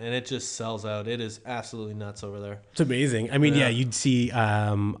event, and it just sells out. It is absolutely nuts over there. It's amazing. I mean, you'd see,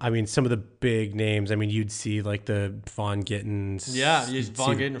 some of the big names. I mean, you'd see like the Von Gittens. Yeah,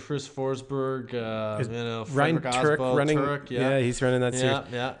 Von Gitten, Fritz Forsberg, Ryan Frederick Turk Osbo, running. Turk, He's running that series.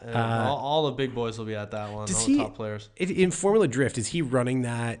 Yeah. All the big boys will be at that one. All the top players. In Formula Drift, is he running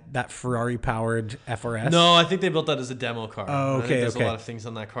that Ferrari-powered FRS? No, I think they built that as a demo car. Oh, okay. I think there's a lot of things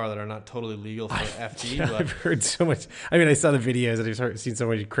on that car that are not totally legal for FD. But I've heard so much. I mean, I saw the videos and I've seen so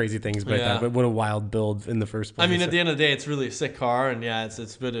many crazy things about that. But what a wild build in the first place. I mean, at the end of the day, it's really a sick car, and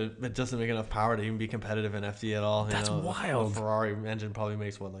it doesn't make enough power to even be competitive in FD at all. That's wild. A Ferrari engine probably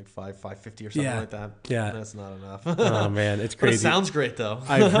makes like 550 or something like that. Yeah, that's not enough. Oh man, it's crazy. But it sounds great though.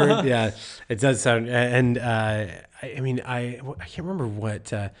 I've heard. Yeah, it does sound. And I can't remember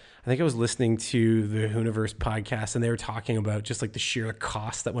what. I think I was listening to the Hooniverse podcast, and they were talking about just like the sheer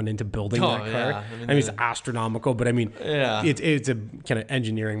cost that went into building that car. Yeah. I mean, it's astronomical, but I mean, it's a kind of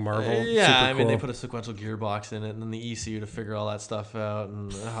engineering marvel. Yeah, Super cool. they put a sequential gearbox in it, and then the ECU to figure all that stuff out,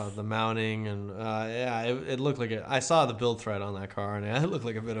 and the mounting, and it looked like it. I saw the build thread on that car, and it looked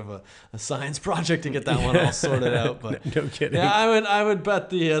like a bit of a science project to get that one all sorted out. But no kidding. Yeah, I would bet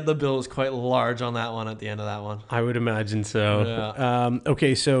the bill was quite large on that one at the end of that one. I would imagine so. Yeah.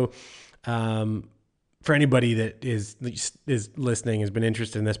 Okay, so. For anybody that is listening, has been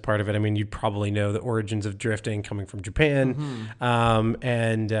interested in this part of it, I mean, you probably know the origins of drifting coming from Japan.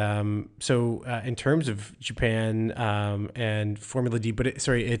 So in terms of Japan and Formula D, but it's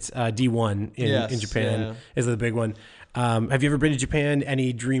D1 in Japan is the big one. Have you ever been to Japan?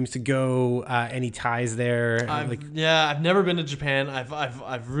 Any dreams to go? Any ties there? I've never been to Japan.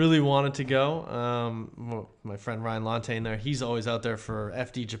 I've really wanted to go. My friend Ryan Lontaine there, he's always out there for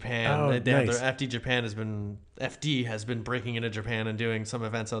FD Japan. Oh, They nice. have their FD has been breaking into Japan and doing some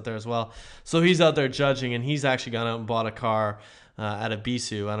events out there as well. So he's out there judging, and he's actually gone out and bought a car at a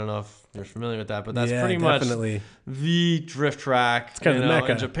Bisu. I don't know if you're familiar with that, but that's pretty much the drift track. It's kind of the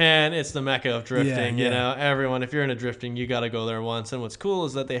Mecca. In Japan, it's the Mecca of drifting. Yeah. You know, everyone, if you're into drifting, you got to go there once. And what's cool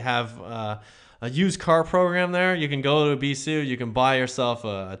is that they have a used car program there. You can go to a Bisu, you can buy yourself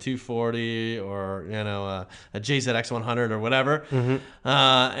a 240 or a JZX 100 or whatever,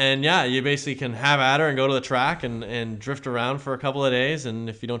 and you basically can have at her and go to the track and drift around for a couple of days. And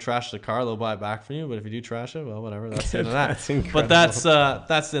if you don't trash the car, they'll buy it back from you. But if you do trash it, well, whatever. That's the end of that. That's incredible. But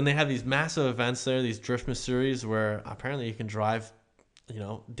that's and they have these massive events there, these Driftmas series where apparently you can drive,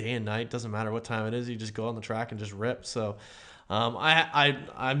 day and night, doesn't matter what time it is. You just go on the track and just rip. So,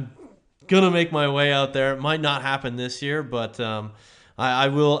 I'm gonna make my way out there. It might not happen this year, but I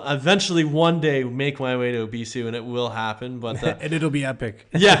will eventually one day make my way to Obisu, and it will happen. But and it'll be epic.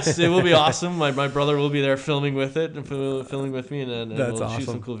 Yes, it will be awesome. My brother will be there filming with it and filming with me, and That's we'll awesome. shoot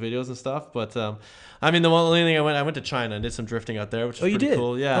some cool videos and stuff. But the only thing I went to China and did some drifting out there, which was pretty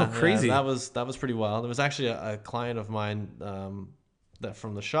cool. Yeah, crazy. Yeah, that was pretty wild. There was actually a client of mine that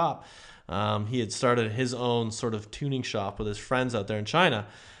from the shop. He had started his own sort of tuning shop with his friends out there in China.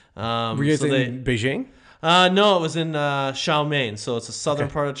 Were you guys in Beijing? No, it was in Xiamen, so it's a southern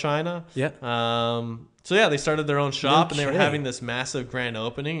part of China. Yeah. They started their own shop, and they were kidding. having this massive grand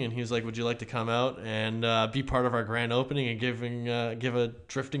opening. And he was like, "Would you like to come out and be part of our grand opening and give a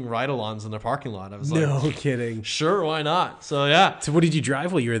drifting ride-alongs in their parking lot?" I was like, No kidding. "Sure, why not?" So yeah. So what did you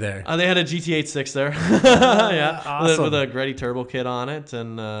drive while you were there? They had a GT86 there, Awesome. with a Greddy turbo kit on it,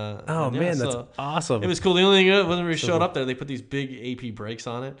 and that's awesome. It was cool. The only thing when we showed up there, they put these big AP brakes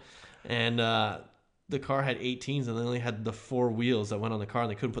on it, and the car had 18s, and they only had the 4 wheels that went on the car, and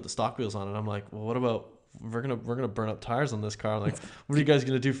they couldn't put the stock wheels on it. I'm like, well, what about we're gonna burn up tires on this car? I'm like, what are you guys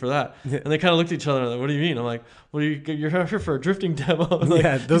gonna do for that? And they kind of looked at each other like, what do you mean? I'm like, well, you're here for a drifting demo.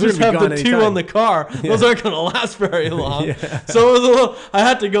 Like, those you are just have the 2 anytime. on the car. Those aren't gonna last very long. So it was a little. I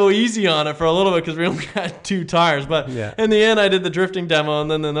had to go easy on it for a little bit because we only had 2 tires. But in the end, I did the drifting demo, and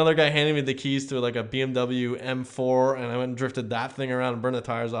then another guy handed me the keys to like a BMW M4, and I went and drifted that thing around and burned the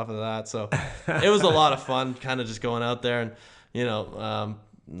tires off of that. So it was a lot of fun, kind of just going out there and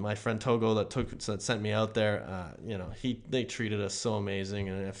my friend Togo that sent me out there, they treated us so amazing,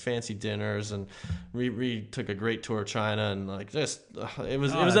 and had fancy dinners, and we took a great tour of China, and it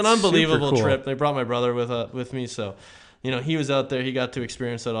was an unbelievable trip. They brought my brother with me, so he was out there, he got to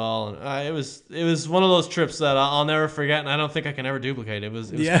experience it all, and it was one of those trips that I'll never forget, and I don't think I can ever duplicate. It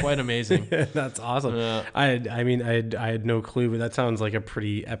was quite amazing. That's awesome. Yeah. I had no clue, but that sounds like a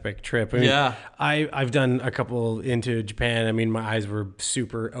pretty epic trip. I mean, I've done a couple into Japan. I mean, my eyes were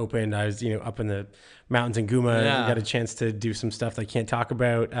super open. I was up in the mountains in Guma. Got a chance to do some stuff that I can't talk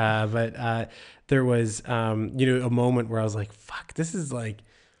about, but there was a moment where I was like, fuck, this is like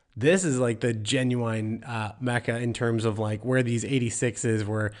This is like the genuine mecca in terms of like where these 86s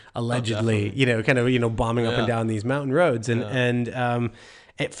were allegedly, definitely. kind of, bombing up and Yeah. down these mountain roads. And, Yeah.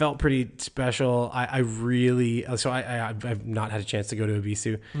 it felt pretty special. I really, so I've not had a chance to go to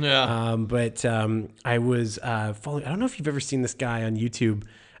Ibisu. Yeah. But I was following, I don't know if you've ever seen this guy on YouTube.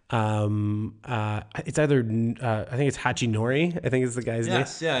 It's either, I think it's Hachinori, I think is the guy's name.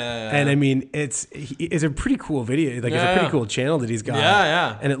 Yes. Yeah. Yeah. Yeah. And I mean, it's a pretty cool video. Like, it's a Yeah, pretty yeah. cool channel that he's got. Yeah.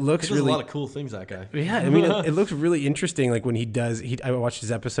 Yeah. And it looks He does really, a lot of cool things, that guy. yeah. I mean, it looks really interesting. Like when he does, I watched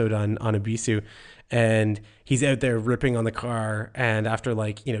his episode on Ibisu, and he's out there ripping on the car. And after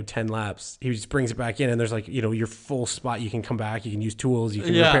 10 laps, he just brings it back in, and there's your full spot. You can come back, you can use tools, you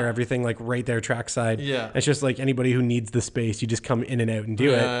can Yeah. repair everything like right there trackside. Yeah. It's just like anybody who needs the space, you just come in and out and do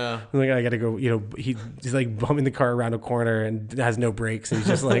it. Yeah. I'm like, I gotta go. He's like bumming the car around a corner and has no brakes, and he's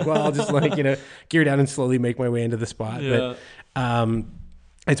just like, well, I'll just gear down and slowly make my way into the spot. Yeah. But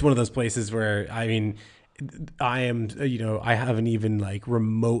it's one of those places where, I mean, I am, I haven't even like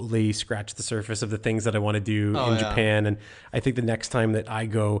remotely scratched the surface of the things that I want to do in Japan. And I think the next time that I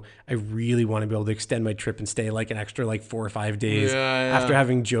go, I really want to be able to extend my trip and stay like an extra 4 or 5 days. Yeah. After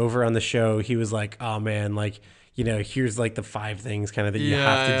having Jover on the show, he was like, oh man, here's like the 5 things kind of that you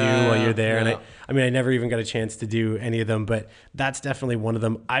have to do while you're there. Yeah. And I never even got a chance to do any of them, but that's definitely one of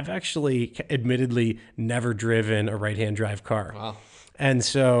them. I've actually admittedly never driven a right-hand drive car. Wow. And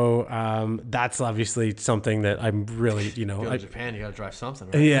so that's obviously something that I'm really, Go to Japan, you got to drive something.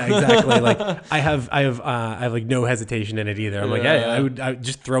 Right? yeah, exactly. Like I have like no hesitation in it either. I'm like, hey, I would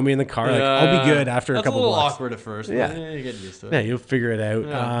just throw me in the car. Like I'll be good after a couple That's a little blocks. awkward at first. Yeah. But you get used to it. Yeah, you'll figure it out.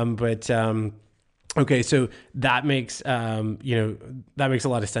 Yeah. Okay, so that makes that makes a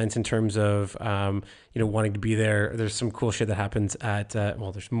lot of sense in terms of wanting to be there. There's some cool shit that happens at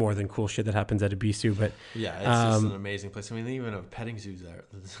there's more than cool shit that happens at Ibisu, but yeah, it's just an amazing place. I mean, they even have a petting zoo there.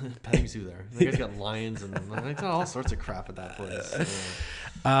 The guy's got lions and they got all sorts of crap at that place.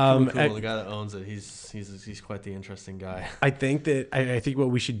 Cool. The guy that owns it, he's quite the interesting guy. I think what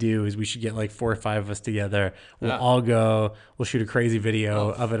we should do is we should get 4 or 5 of us together. We'll all go. We'll shoot a crazy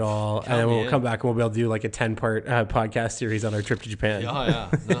video of it all, and then we'll come back and we'll be able to do like a 10-part podcast series on our trip to Japan. Yeah.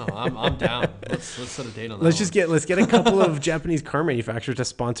 No, I'm down. Let's set a date on that. Let's get a couple of Japanese car manufacturers to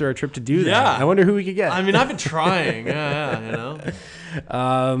sponsor our trip to do that. Yeah. I wonder who we could get. I mean, I've been trying.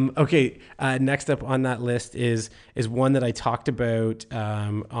 Okay. Next up on that list is one that I talked about.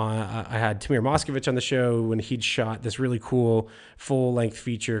 I had Tamir Moskovich on the show when he'd shot this really cool full-length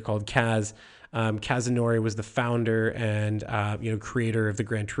feature called Kaz. Kazunori was the founder and creator of the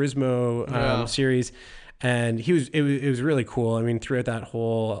Gran Turismo series. And it was really cool. I mean, throughout that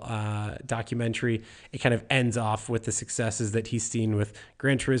whole documentary, it kind of ends off with the successes that he's seen with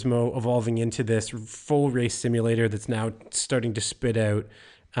Gran Turismo evolving into this full race simulator that's now starting to spit out.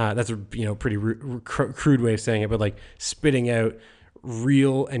 That's a pretty crude way of saying it, but spitting out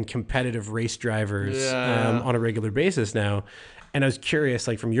real and competitive race drivers on a regular basis now. And I was curious,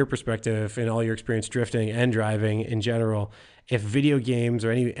 from your perspective and all your experience drifting and driving in general, if video games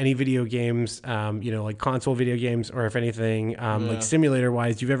or any video games, console video games, or if anything, simulator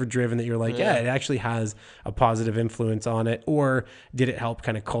wise, you've ever driven that you're like, it actually has a positive influence on it, or did it help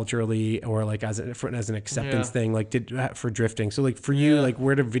kind of culturally or as an acceptance thing, for drifting? So for you,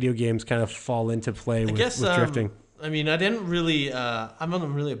 where do video games kind of fall into play with drifting? I mean, I didn't really, I'm not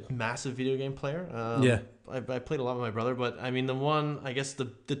really a massive video game player. I played a lot with my brother, but I mean, the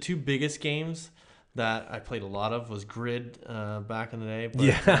 2 biggest games that I played a lot of was Grid back in the day.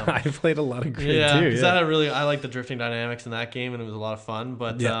 But, I played a lot of Grid too. Because I like the drifting dynamics in that game, and it was a lot of fun.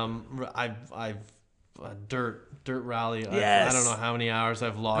 But I've Dirt Rally. Yes. I don't know how many hours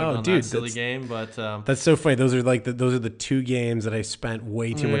I've logged on that silly game, but that's so funny. Those are those are the 2 games that I spent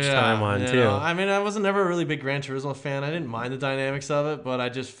way too much time on too. I mean, I wasn't never a really big Gran Turismo fan. I didn't mind the dynamics of it, but I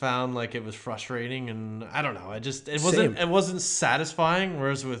just found it was frustrating, and I don't know. It wasn't satisfying.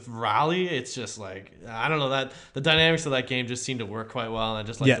 Whereas with Rally, it's just I don't know, that the dynamics of that game just seemed to work quite well, and I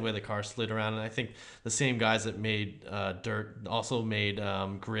just liked the way the car slid around. And I think the same guys that made Dirt also made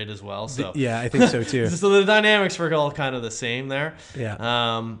Grid as well. So I think so too. So the dynamics were all kind of the same there. Yeah.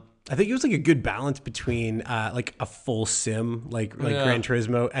 I think it was a good balance between a full sim Gran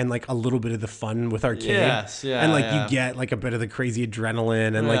Turismo and a little bit of the fun with arcade. Yes, yeah. And you get a bit of the crazy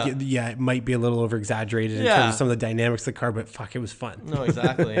adrenaline and it might be a little over exaggerated in terms of some of the dynamics of the car, but fuck, it was fun. No,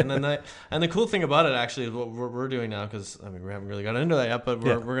 exactly. And then the cool thing about it actually is what we're doing now, because I mean we haven't really got into that yet, but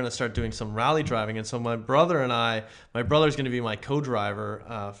we're going to start doing some rally driving. And so my brother's going to be my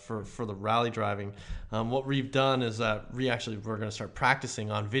co-driver for the rally driving. What we've done is that we're going to start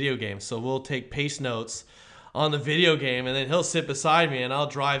practicing on video games. So we'll take pace notes on the video game, and then he'll sit beside me and I'll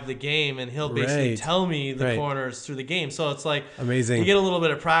drive the game, and he'll basically tell me the corners through the game. So it's like amazing. You get a little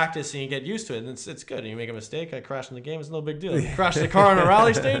bit of practice and you get used to it, and it's good. And you make a mistake, I crash in the game, it's no big deal. You crash the car on a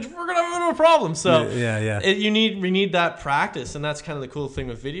rally stage, we're gonna have a bit of a problem. So we need that practice, and that's kind of the cool thing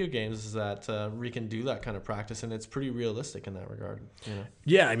with video games is that we can do that kind of practice, and it's pretty realistic in that regard. You know?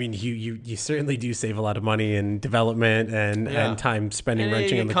 Yeah, I mean, you certainly do save a lot of money in development and time spending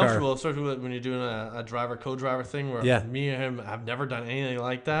wrenching on the car. Comfortable, especially when you're doing a driver co-driver thing where me and him have never done anything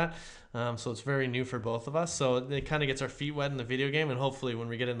like that. So it's very new for both of us. So it kind of gets our feet wet in the video game, and hopefully when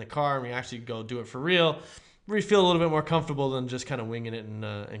we get in the car and we actually go do it for real, we feel a little bit more comfortable than just kind of winging it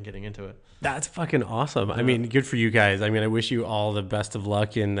and getting into it. That's fucking awesome. Yeah. I mean, good for you guys. I mean, I wish you all the best of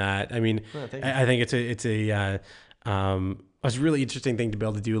luck in that. I mean, I think it's a really interesting thing to be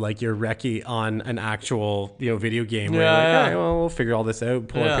able to do, like your recce on an actual video game. Where all right, well, we'll figure all this out,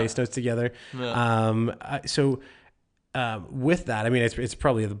 pull our pace notes together. With that, I mean, it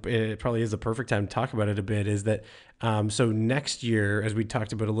probably is the perfect time to talk about it a bit. Is that so next year, as we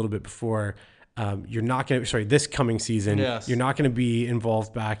talked about a little bit before, you're not going to this coming season. Yes. You're not going to be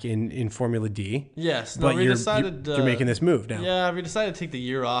involved back in Formula D. Yes, but you're making this move now. Yeah, we decided to take the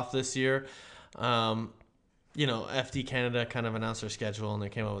year off this year. FD Canada kind of announced their schedule, and they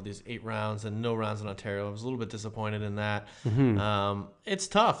came out with these 8 rounds and no rounds in Ontario. I was a little bit disappointed in that. Mm-hmm. It's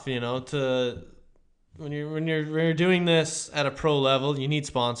tough, when you're doing this at a pro level, you need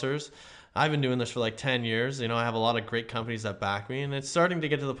sponsors. I've been doing this for like 10 years. I have a lot of great companies that back me, and it's starting to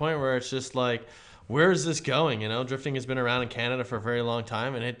get to the point where it's just like, where is this going? Drifting has been around in Canada for a very long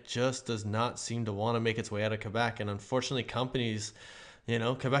time, and it just does not seem to want to make its way out of Quebec. And unfortunately, companies,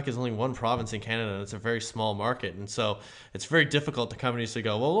 Quebec is only one province in Canada, and it's a very small market. And so it's very difficult to companies to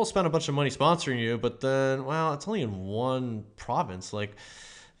go, well, we'll spend a bunch of money sponsoring you, but then, well, it's only in one province. Like,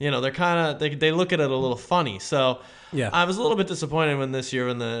 they're kind of, they look at it a little funny. So I was a little bit disappointed when the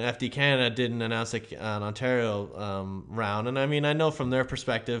FD Canada didn't announce an Ontario round. And I mean, I know from their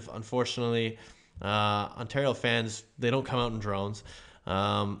perspective, unfortunately, Ontario fans, they don't come out in drones.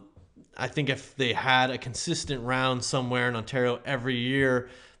 I think if they had a consistent round somewhere in Ontario every year,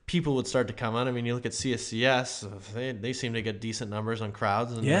 people would start to come out. I mean, you look at CSCS, they seem to get decent numbers on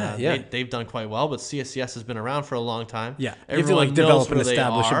crowds, and they've done quite well, but CSCS has been around for a long time. Yeah, everyone you have to develop and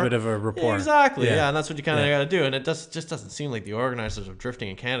establish a bit of a rapport. Exactly, and that's what you kind of got to do, and it just doesn't seem like the organizers of drifting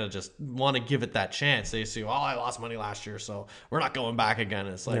in Canada just want to give it that chance. They say, I lost money last year, so we're not going back again.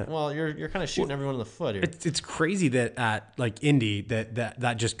 And it's like, well, you're kind of shooting everyone in the foot here. It's crazy that at like Indy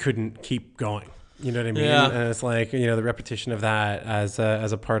that just couldn't keep going. You know what I mean? Yeah. And it's like, the repetition of that as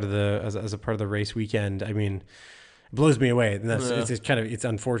a part of the race weekend. I mean, it blows me away. And it's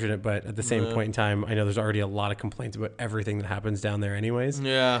unfortunate, but at the same point in time, I know there's already a lot of complaints about everything that happens down there anyways.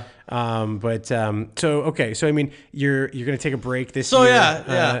 Yeah. So I mean, you're going to take a break this year.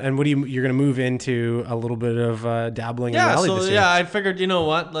 And you're going to move into a little bit of dabbling in rally this year. I figured,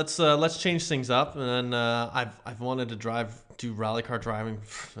 let's change things up. And I've wanted to do rally car driving,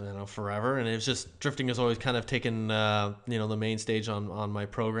 forever, and it's just drifting has always kind of taken the main stage on my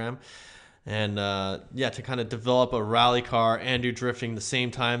program, and to kind of develop a rally car and do drifting the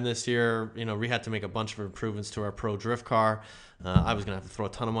same time this year. We had to make a bunch of improvements to our pro drift car. I was gonna have to throw a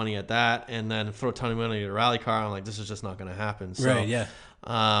ton of money at that, and then throw a ton of money at a rally car. I'm like, this is just not gonna happen. So, right? Yeah.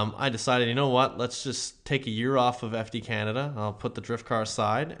 I decided, let's just take a year off of FD Canada. I'll put the drift car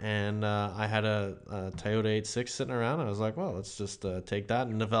aside, and I had a Toyota 86 sitting around. I was like, well, let's just take that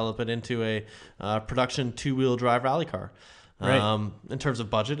and develop it into a production 2-wheel drive rally car. Right. In terms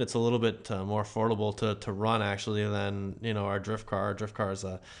of budget, it's a little bit more affordable to run actually than our drift car. Our drift car is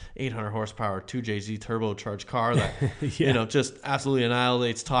a 800 horsepower 2JZ turbocharged car that just absolutely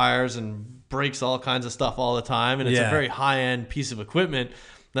annihilates tires and breaks all kinds of stuff all the time, and it's a very high-end piece of equipment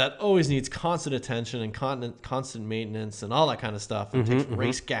that always needs constant attention and constant maintenance and all that kind of stuff, and takes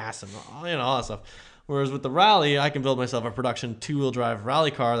race gas and all that stuff. Whereas with the rally, I can build myself a production 2-wheel drive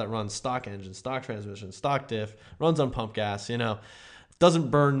rally car that runs stock engine, stock transmission, stock diff, runs on pump gas,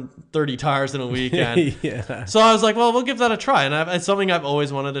 doesn't burn 30 tires in a weekend. So I was like, well, we'll give that a try, and it's something I've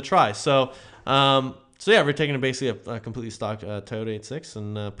always wanted to try. So we're taking basically a completely stock Toyota 86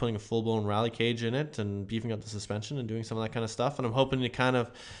 and putting a full-blown rally cage in it and beefing up the suspension and doing some of that kind of stuff. And I'm hoping to kind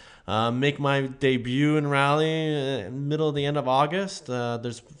of make my debut in rally middle to the end of August.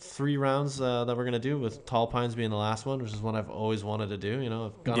 There's 3 rounds that we're going to do, with Tall Pines being the last one, which is one I've always wanted to do.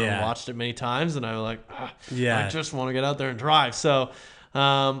 I've gone and watched it many times, and I was like, I just want to get out there and drive. So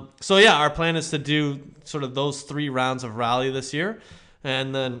our plan is to do sort of those 3 rounds of rally this year.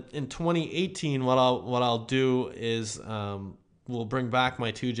 And then in 2018, what I'll do is we'll bring back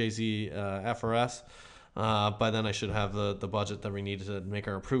my 2JZ FRS. By then I should have the budget that we need to make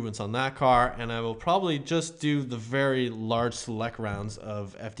our improvements on that car, and I will probably just do the very large select rounds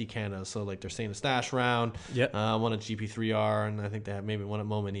of FD Canada. So like they're saying a stash round, one at GP3R, and I think they have maybe one at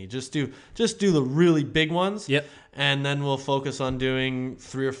Momini. Just do the really big ones, and then we'll focus on doing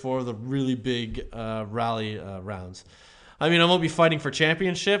 3 or 4 of the really big rally rounds. I mean, I won't be fighting for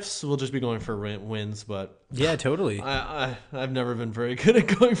championships. We'll just be going for wins, but yeah, totally. I've never been very good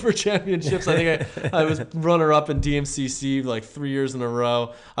at going for championships. I think I was runner-up in DMCC like 3 years in a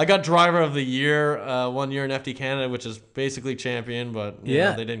row. I got driver of the year 1 year in FD Canada, which is basically champion, but you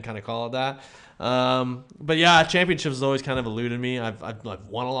know, they didn't kind of call it that. But yeah, championships has always kind of eluded me. I've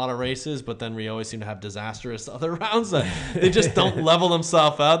won a lot of races, but then we always seem to have disastrous other rounds that they just don't level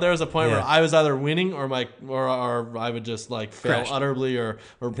themselves out. There was a point where I was either winning or I would just like fail utterly or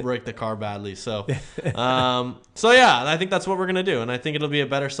break the car badly. So, so yeah, I think that's what we're gonna do, and I think it'll be a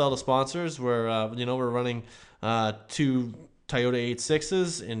better sell to sponsors. Where we're running 2 Toyota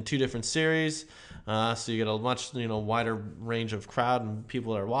 86s in 2 different series. So you get a much wider range of crowd and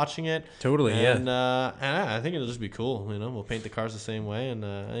people that are watching it. Totally, and I think it'll just be cool. We'll paint the cars the same way, and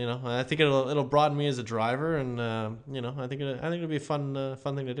I think it'll broaden me as a driver, and I think it'll be a fun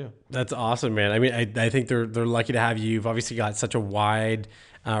thing to do. That's awesome, man. I mean, I think they're lucky to have you. You've obviously got such a wide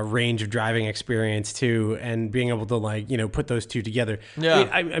range of driving experience too, and being able to put those two together. Yeah,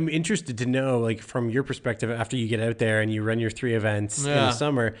 I'm interested to know from your perspective after you get out there and you run your 3 events in the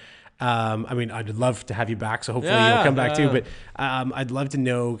summer. I mean, I'd love to have you back, so hopefully you'll come back too. But I'd love to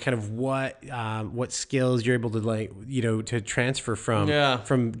know kind of what skills you're able to to transfer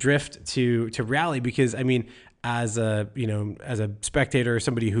from drift to rally, because I mean, as a spectator or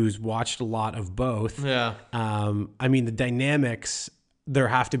somebody who's watched a lot of both, I mean, the dynamics. There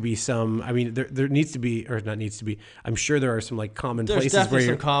have to be some. I mean, there needs to be, or not needs to be. I'm sure there are some common places definitely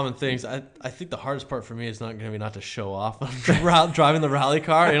where some common things. I think the hardest part for me is not going to be not to show off when driving the rally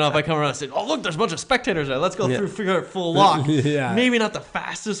car. If I come around and say, "Oh, look, there's a bunch of spectators there. Let's go through, figure out full lock." Maybe not the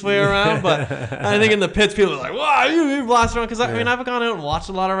fastest way around, but I think in the pits, people are like, "Wow, you blast around." Because I mean, I've gone out and watched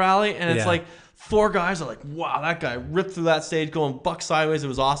a lot of rally, and it's like 4 guys are like, "Wow, that guy ripped through that stage going buck sideways. It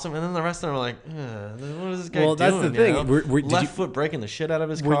was awesome." And then the rest of them are like, "What is this guy doing?" Well, that's the thing. Left foot breaking the shit out of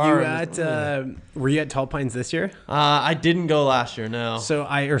his car. Were you at Tall Pines this year? I didn't go last year. No. So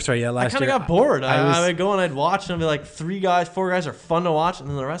last year. I kind of got bored. I would go and I'd watch, and I'd be like, 4 guys are fun to watch, and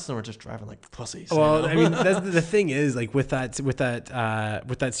then the rest of them are just driving like pussies. Well, I mean, that's the thing is with that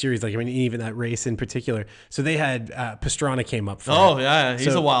series, I mean, even that race in particular. So they had Pastrana came up.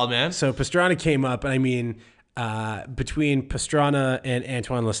 He's a wild man. So Pastrana came up, and I mean, between Pastrana and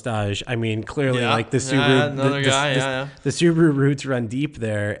Antoine Lestage, I mean, clearly the Subaru, the Subaru roots run deep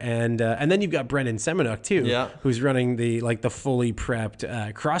there, and then you've got Brendan Semenuk too, who's running the fully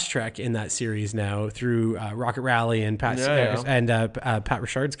prepped Crosstrek in that series now through Rocket Rally and Pat Pat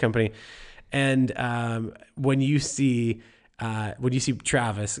Richard's company, and when you see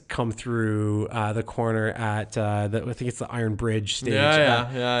Travis come through the corner at I think it's the Iron Bridge stage.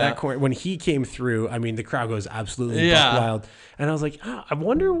 That corner, when he came through, I mean, the crowd goes absolutely buck wild. And I was like, I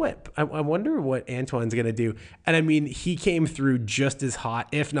wonder what Antoine's gonna do. And I mean, he came through just as hot,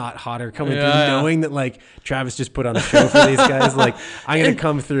 if not hotter, coming through, knowing that Travis just put on a show for these guys. I'm gonna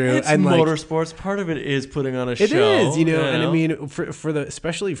come through. It's and motorsports. Part of it is putting on a show. It is, and I mean,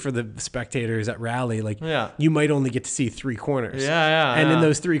 especially for the spectators at rally, you might only get to see 3 corners. And in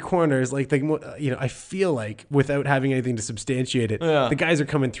those 3 corners, I feel like without having anything to substantiate it, the guys are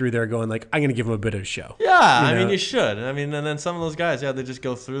coming through there going I'm gonna give them a bit of a show. I mean, you should. I mean, and then some of those guys, they just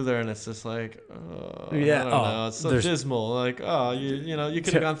go through there, and it's just I don't know, it's so dismal. You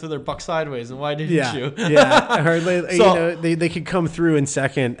could have gone through their buck sideways, and why didn't you? Or they could come through in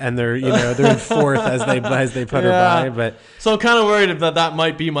second, and they're in fourth as they putter by. But so I'm kind of worried that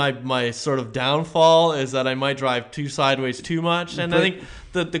might be my sort of downfall, is that I might drive too sideways too much. And I think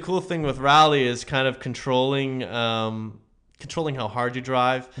the cool thing with rally is kind of controlling how hard you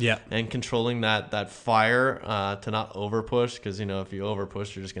drive, and controlling that fire to not over push, because if you over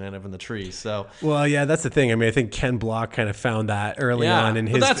push, you're just gonna end up in the trees. So that's the thing. I mean, I think Ken Block kind of found that early on in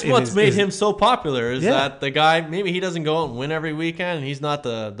his. But that's what's made him so popular, is that the guy, maybe he doesn't go out and win every weekend, and he's not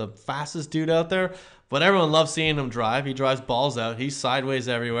the fastest dude out there, but everyone loves seeing him drive. He drives balls out. He's sideways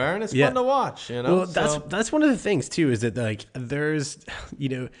everywhere, and it's fun to watch. Well, that's one of the things too, is that there's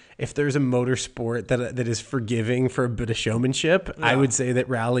if there's a motorsport that is forgiving for a bit of showmanship, I would say that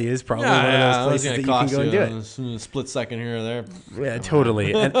rally is probably one of those places that you can go and do it. A split second here or there. Yeah,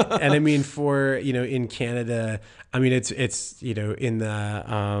 totally. And I mean, for in Canada, I mean, it's in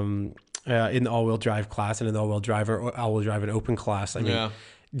the all-wheel drive class, and in the all-wheel drive and open class. I mean.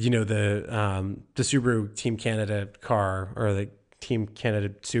 the Subaru Team Canada car, or the Team Canada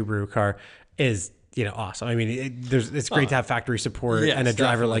Subaru car, is awesome. I mean, it's great to have factory support, yes, and a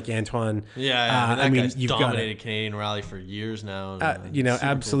driver definitely. like Antoine. Yeah, I mean, that guy's you've dominated Canadian rally for years now. And, super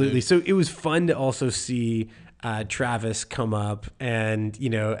absolutely. Cool, So it was fun to also see Travis come up, and he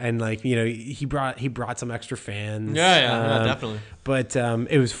brought some extra fans. Yeah, definitely. But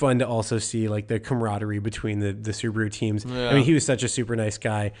it was fun to also see like the camaraderie between the Subaru teams. Yeah. I mean, he was such a super nice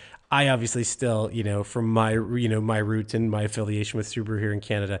guy. I obviously still, from my roots and my affiliation with Subaru here in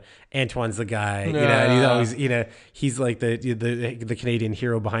Canada, Antoine's the guy. And he's always, he's like the Canadian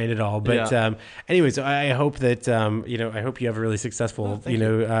hero behind it all. But anyways, I hope that I hope you have a really successful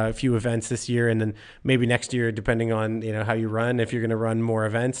few events this year, and then maybe next year, depending on how you run, if you're going to run more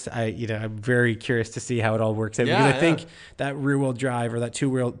events. I'm very curious to see how it all works out, because I think that rear wheel drive, or that two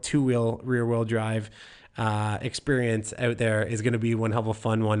wheel rear wheel drive experience out there is going to be one hell of a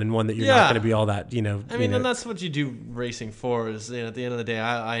fun one, and one that you're not going to be all that I mean, and that's what you do racing for. Is at the end of the day,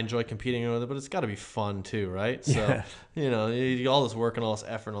 I enjoy competing with it, but it's got to be fun too, right? So you all this work and all this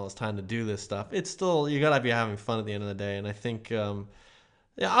effort and all this time to do this stuff. It's still, you got to be having fun at the end of the day, and I think.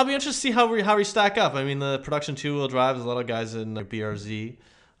 I'll be interested to see how we stack up. I mean, the production 2-wheel drive, there's a lot of guys in BRZ.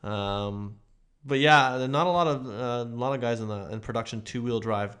 But yeah, not a lot of guys in production 2-wheel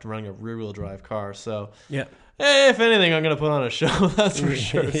drive running a rear-wheel drive car. So yeah, if anything, I'm gonna put on a show. That's for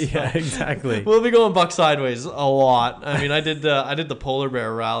sure. Yeah, exactly. We'll be going buck sideways a lot. I mean, I did the Polar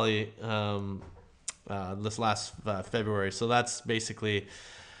Bear Rally this last February. So that's basically,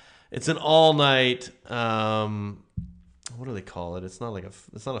 it's an all-night. What do they call it? It's not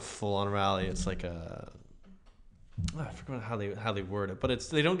a full-on rally. It's like I forgot how they word it, but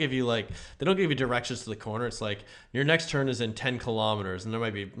they don't give you directions to the corner. It's like your next turn is in 10 kilometers, and there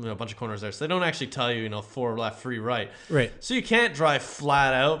might be a bunch of corners there, so they don't actually tell you 4 left, 3 right. Right. So you can't drive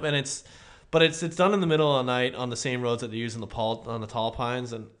flat out, and it's done in the middle of the night on the same roads that they use on the tall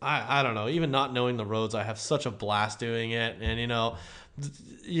pines, and I don't know. Even not knowing the roads, I have such a blast doing it, and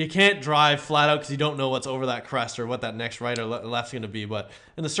you can't drive flat out because you don't know what's over that crest or what that next right or left's going to be. But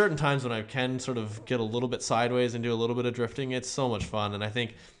in the certain times when I can sort of get a little bit sideways and do a little bit of drifting, it's so much fun. And I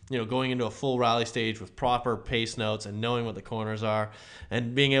think, going into a full rally stage with proper pace notes and knowing what the corners are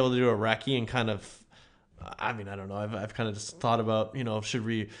and being able to do a recce and kind of, I mean, I don't know. I've kind of just thought about, should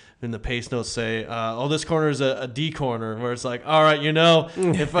we in the pace notes say, this corner is a D corner, where it's like, all right,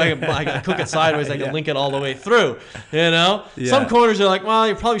 if I cook it sideways, I can link it all the way through, Yeah. Some corners are like, well,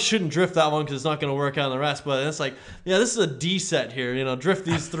 you probably shouldn't drift that one because it's not going to work out on the rest. But it's like, this is a D set here, drift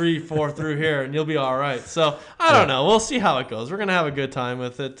these 3, 4 through here and you'll be all right. So I don't know. We'll see how it goes. We're going to have a good time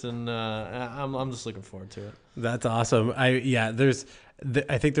with it. And I'm just looking forward to it. That's awesome.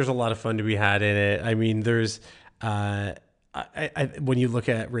 I think there's a lot of fun to be had in it. I mean, there's, when you look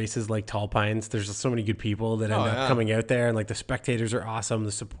at races like Tall Pines, there's just so many good people that end up coming out there, and like the spectators are awesome.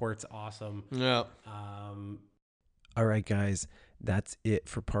 The support's awesome. Yeah. All right, guys, that's it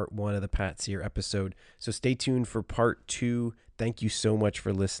for part 1 of the Pat Cyr episode. So stay tuned for part 2. Thank you so much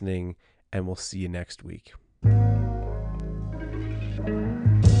for listening, and we'll see you next week.